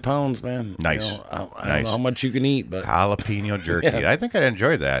 4 or 5 pounds, man. Nice. I don't know how much you can eat, but jalapeno jerky. I think I'd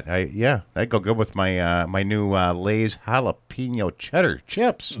enjoy that. That'd go good with my my new Lay's jalapeno cheddar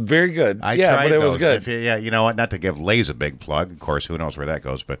chips. Very good. I tried but it was good. You know what? Not to give Lay's a big plug. Of course, who knows where that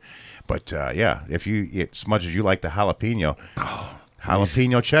goes? But if you as much as you like the jalapeno.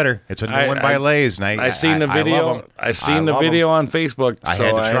 Jalapeno cheddar. It's a new one by Lay's. And I seen the video. I seen the video on Facebook. I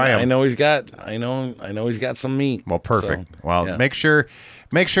had to try them. I know he's got. I know he's got some meat. Well, perfect. So, make sure,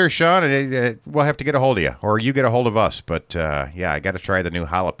 Sean. We'll have to get a hold of you, or you get a hold of us. But I got to try the new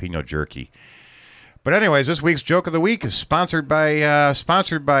jalapeno jerky. But anyways, this week's joke of the week is sponsored by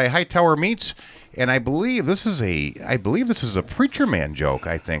Hightower Meats, and I believe this is a Preacher Man joke.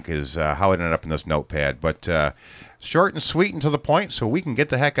 I think is how it ended up in this notepad, but. Short and sweet and to the point, so we can get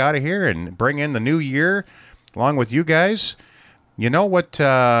the heck out of here and bring in the new year along with you guys. You know what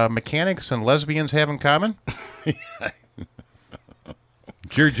mechanics and lesbians have in common? It's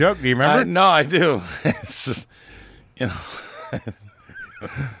your joke. Do you remember? No, I do. It's just, No,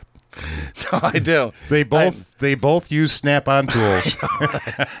 I do. They both use Snap-on tools.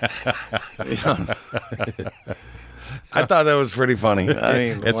 I thought that was pretty funny. I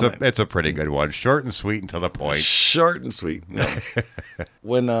mean, it's a pretty good one. Short and sweet and to the point. Short and sweet. No.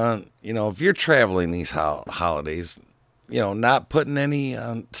 When if you're traveling these holidays, not putting any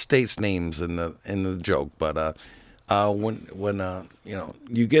states' names in the joke, but when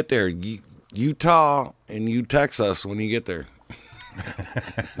you get there, Utah, and you text us when you get there.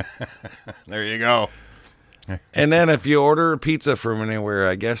 There you go. And then if you order a pizza from anywhere,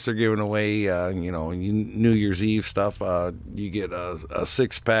 I guess they're giving away, New Year's Eve stuff. You get a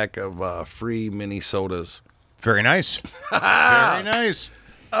 6-pack of free mini sodas. Very nice. Very nice.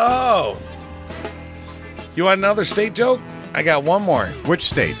 Oh. You want another state joke? I got one more. Which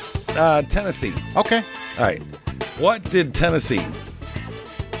state? Tennessee. Okay. All right. What did Tennessee?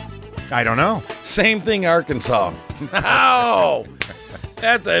 I don't know. Same thing Arkansas. Oh.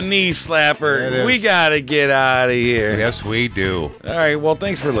 That's a knee slapper. We got to get out of here. Yes, we do. All right. Well,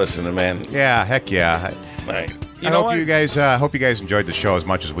 thanks for listening, man. Yeah, heck yeah. All right. I hope you guys enjoyed the show as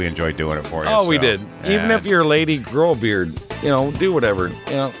much as we enjoyed doing it for you. Oh, we did. Even if you're a lady, grow a beard. Do whatever.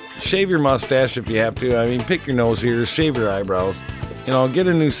 Shave your mustache if you have to. I mean, pick your nose hairs, shave your eyebrows. Get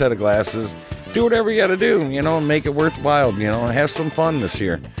a new set of glasses. Do whatever you got to do. Make it worthwhile. Have some fun this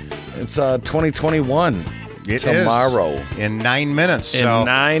year. It's 2021. Tomorrow in 9 minutes. In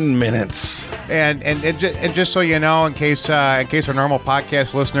 9 minutes. And just so you know, in case our normal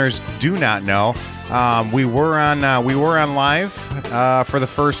podcast listeners do not know, we were on live for the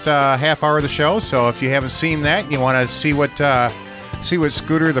first half hour of the show. So if you haven't seen that, and you want to see what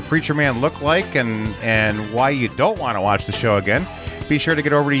Scooter the Preacher Man looked like, and why you don't want to watch the show again, be sure to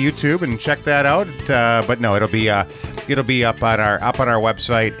get over to YouTube and check that out. But no, it'll be up on our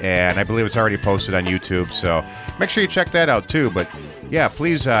website, and I believe it's already posted on YouTube. So make sure you check that out too. But yeah,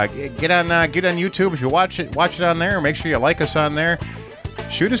 please get on YouTube if you watch it on there. Make sure you like us on there.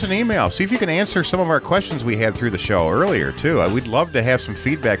 Shoot us an email. See if you can answer some of our questions we had through the show earlier too. We'd love to have some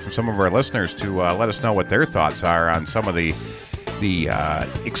feedback from some of our listeners to let us know what their thoughts are on some of the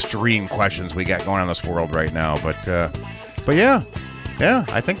extreme questions we got going on in this world right now. But yeah,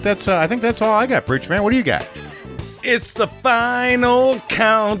 I think that's all I got, Preacher Man. What do you got? It's the final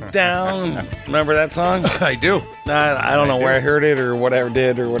countdown. Remember that song? I do. I don't know where I heard it or whatever,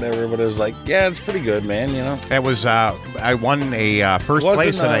 but it was like, yeah, it's pretty good, man. That was I won a first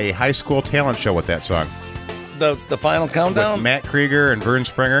place in a high school talent show with that song. The final countdown with Matt Krieger and Vern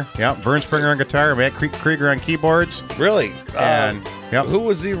Springer. Yeah, Vern Springer on guitar, Matt Krieger on keyboards. Really? And who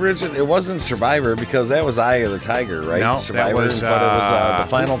was the original? It wasn't Survivor, because that was Eye of the Tiger, right? No, Survivor, but it was the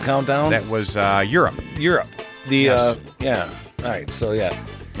final countdown. That was Europe. Yes. All right. So yeah.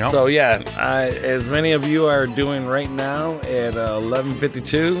 Yep. So yeah, as many of you are doing right now at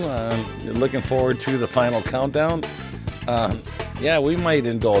 11:52, looking forward to the final countdown. Yeah, we might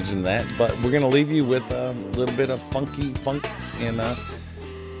indulge in that, but we're gonna leave you with a little bit of funky funk, and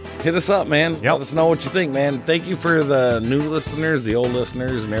hit us up, man. Yep. Let us know what you think, man. Thank you for the new listeners, the old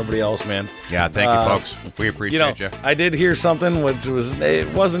listeners, and everybody else, man. Yeah, thank you, folks. We appreciate you. I did hear something which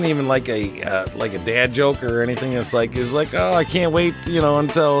wasn't even like a dad joke or anything. It's like oh, I can't wait,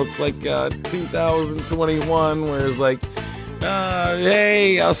 until it's like 2021, where it's like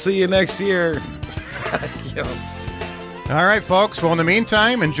Hey, I'll see you next year. You know. All right, folks. Well, in the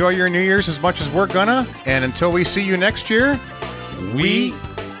meantime, enjoy your New Year's as much as we're gonna. And until we see you next year, we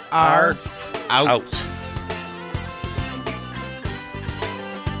are out.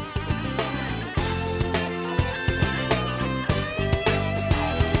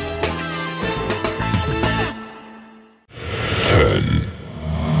 Ten,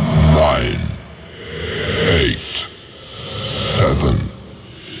 9, 8, 7,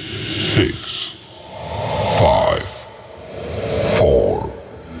 6, 5, 4,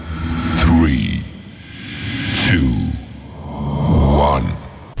 3, 2,